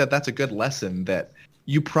 And I think that that's a good lesson, that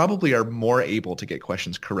you probably are more able to get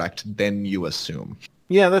questions correct than you assume.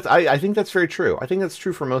 Yeah, I think that's very true. I think that's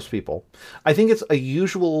true for most people. I think it's a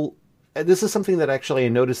usual. This is something that actually I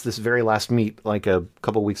noticed this very last meet, like a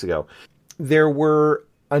couple weeks ago. There were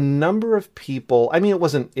a number of people. I mean, it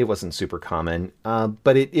wasn't super common,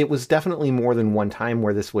 but it was definitely more than one time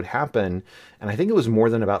where this would happen, and I think it was more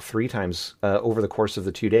than about 3 times over the course of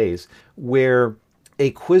the 2 days, where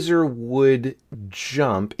a quizzer would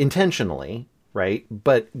jump intentionally, right?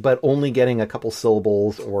 But only getting a couple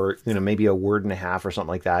syllables, or maybe a word and a half or something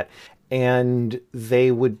like that. And they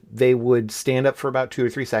would stand up for about 2 or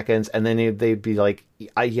 3 seconds, and then they'd be like,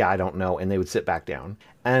 "Yeah, I don't know," and they would sit back down.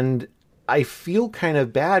 And I feel kind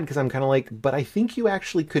of bad because I'm kind of like, but I think you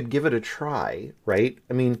actually could give it a try, right?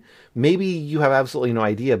 I mean, maybe you have absolutely no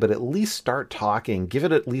idea, but at least start talking, give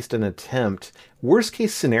it at least an attempt. Worst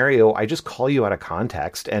case scenario, I just call you out of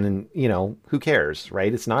context, and who cares,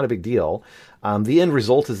 right? It's not a big deal. The end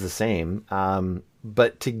result is the same.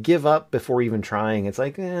 But to give up before even trying, it's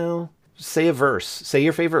like, say a verse, say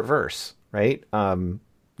your favorite verse, right?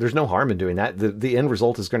 There's no harm in doing that. The end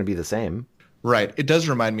result is going to be the same. Right. It does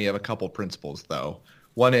remind me of a couple principles, though.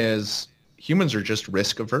 One is humans are just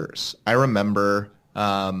risk averse. I remember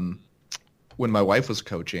when my wife was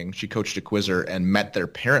coaching, she coached a quizzer and met their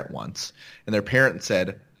parent once. And their parent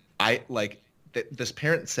said, this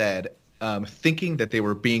parent said, thinking that they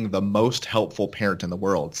were being the most helpful parent in the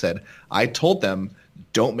world, said, "I told them,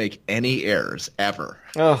 don't make any errors ever."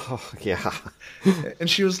 Oh, yeah. And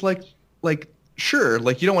she was like, sure,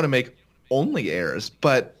 you don't want to make only errors,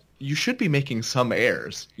 but you should be making some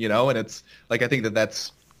errors, and it's like, I think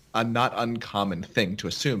that's a not uncommon thing to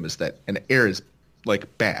assume, is that an error is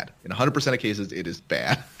bad. In 100% of cases, it is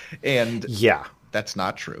bad. And yeah, that's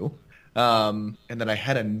not true. And then I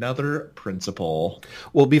had another principle.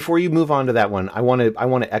 Well, before you move on to that one, I want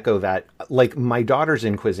to echo that. Like, my daughter's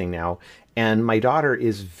in quizzing now, and my daughter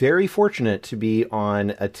is very fortunate to be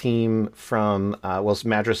on a team from it's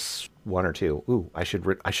Madras 1 or 2. Ooh, I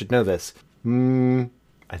should know this.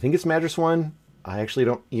 I think it's Madras 1. I actually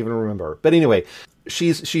don't even remember. But anyway,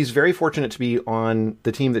 she's very fortunate to be on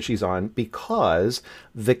the team that she's on, because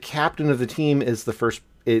the captain of the team is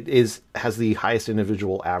has the highest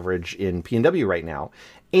individual average in PNW right now,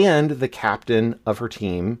 and the captain of her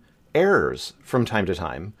team errors from time to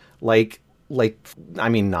time. I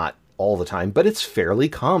mean, not all the time, but it's fairly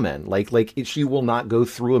common. She will not go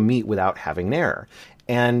through a meet without having an error,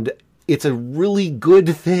 and it's a really good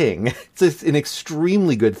thing. It's an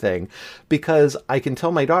extremely good thing, because I can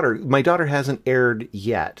tell my daughter hasn't erred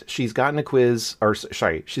yet. She's gotten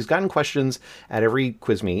she's gotten questions at every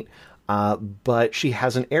quiz meet, but she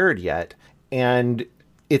hasn't erred yet. And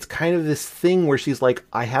it's kind of this thing where she's like,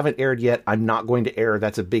 "I haven't erred yet. I'm not going to err.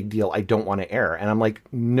 That's a big deal. I don't want to err." And I'm like,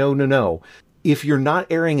 no. If you're not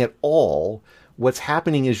erring at all, what's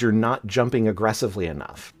happening is you're not jumping aggressively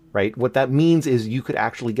enough. Right? What that means is you could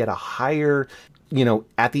actually get a higher,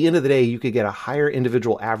 at the end of the day, you could get a higher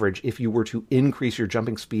individual average if you were to increase your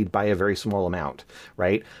jumping speed by a very small amount,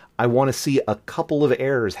 right? I want to see a couple of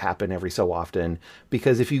errors happen every so often,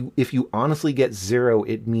 because if you honestly get 0,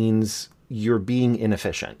 it means you're being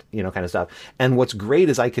inefficient, kind of stuff. And what's great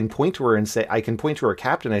is I can point to her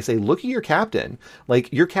captain. I say, "Look at your captain.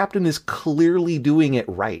 Your captain is clearly doing it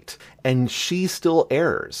right, and she still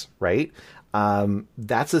errs," right?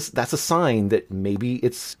 That's a sign that maybe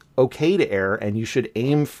it's okay to err, and you should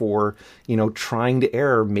aim for, trying to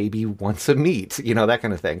err maybe once a meet, that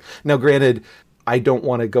kind of thing. Now, granted, I don't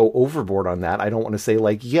want to go overboard on that. I don't want to say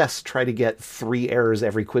yes, try to get 3 errors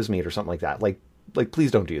every quiz meet or something like that.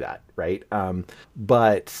 Please don't do that. Right.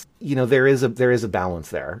 But there is a balance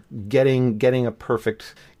there. Getting a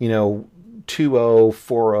perfect, 2-0,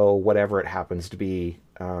 4-0, whatever it happens to be,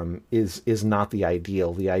 is not the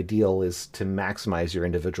ideal. The ideal is to maximize your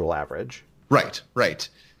individual average. Right.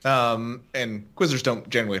 And quizzers don't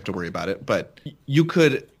generally have to worry about it, but you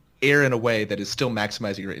could err in a way that is still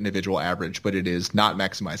maximizing your individual average, but it is not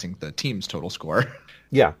maximizing the team's total score.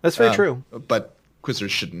 Yeah, that's very true. But quizzers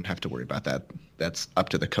shouldn't have to worry about that. That's up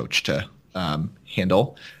to the coach to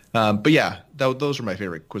handle. But yeah, those are my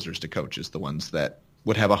favorite quizzers to coach, is the ones that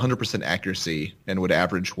would have 100% accuracy and would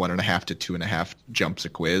average 1.5 to 2.5 jumps a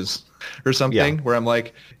quiz or something, where I'm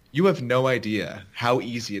like, you have no idea how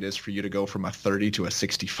easy it is for you to go from a 30 to a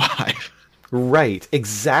 65. Right,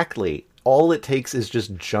 exactly. All it takes is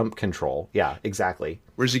just jump control. Yeah, exactly.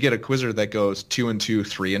 Whereas you get a quizzer that goes 2 and 2,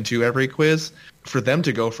 3 and 2 every quiz, for them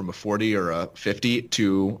to go from a 40 or a 50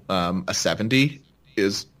 to a 70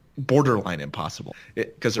 is borderline impossible,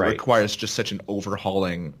 because it requires just such an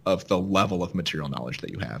overhauling of the level of material knowledge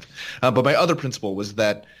that you have. But my other principle was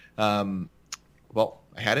that well,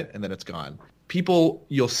 I had it and then it's gone. People,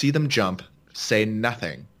 you'll see them jump, say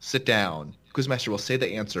nothing, sit down. Quizmaster will say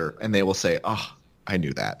the answer and they will say, oh, I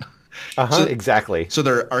knew that. Exactly. So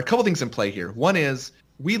there are a couple things in play here. One is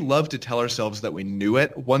we love to tell ourselves that we knew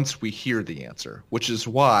it once we hear the answer, which is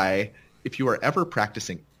why if you are ever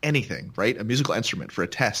practicing anything, right, a musical instrument for a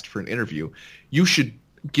test, for an interview, you should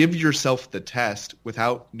give yourself the test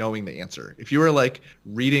without knowing the answer. If you are like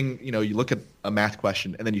reading, you look at a math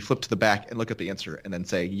question and then you flip to the back and look at the answer and then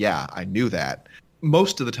say, yeah, I knew that.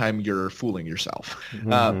 Most of the time you're fooling yourself.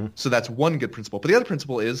 So that's one good principle. But the other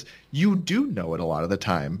principle is you do know it a lot of the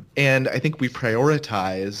time. And I think we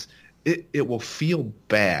prioritize it. It will feel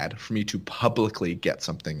bad for me to publicly get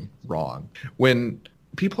something wrong when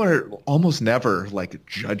people are almost never like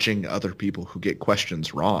judging other people who get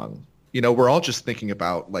questions wrong. We're all just thinking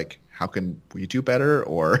about like, how can we do better?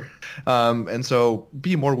 Or, and so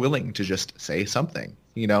be more willing to just say something,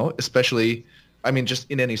 especially,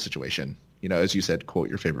 just in any situation, as you said, quote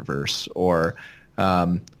your favorite verse, or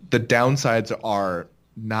the downsides are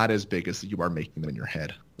not as big as you are making them in your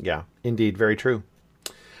head. Yeah, indeed. Very true.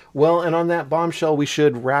 Well, and on that bombshell, we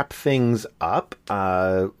should wrap things up.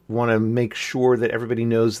 Want to make sure that everybody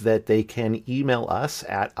knows that they can email us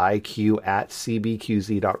at iq@cbqz.org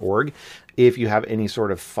if you have any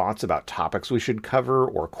sort of thoughts about topics we should cover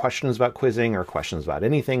or questions about quizzing or questions about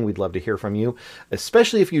anything. We'd love to hear from you,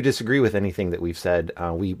 especially if you disagree with anything that we've said.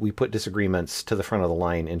 We put disagreements to the front of the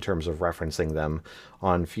line in terms of referencing them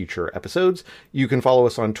on future episodes. You can follow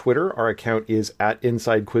us on Twitter. Our account is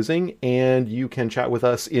 @InsideQuizzing, and you can chat with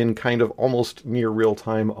us in kind of almost near real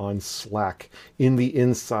time on Slack in the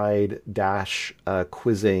Inside-Quizzing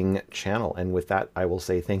channel. And with that, I will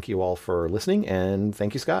say thank you all for listening, and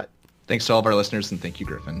thank you, Scott. Thanks to all of our listeners, and thank you,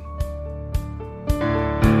 Griffin.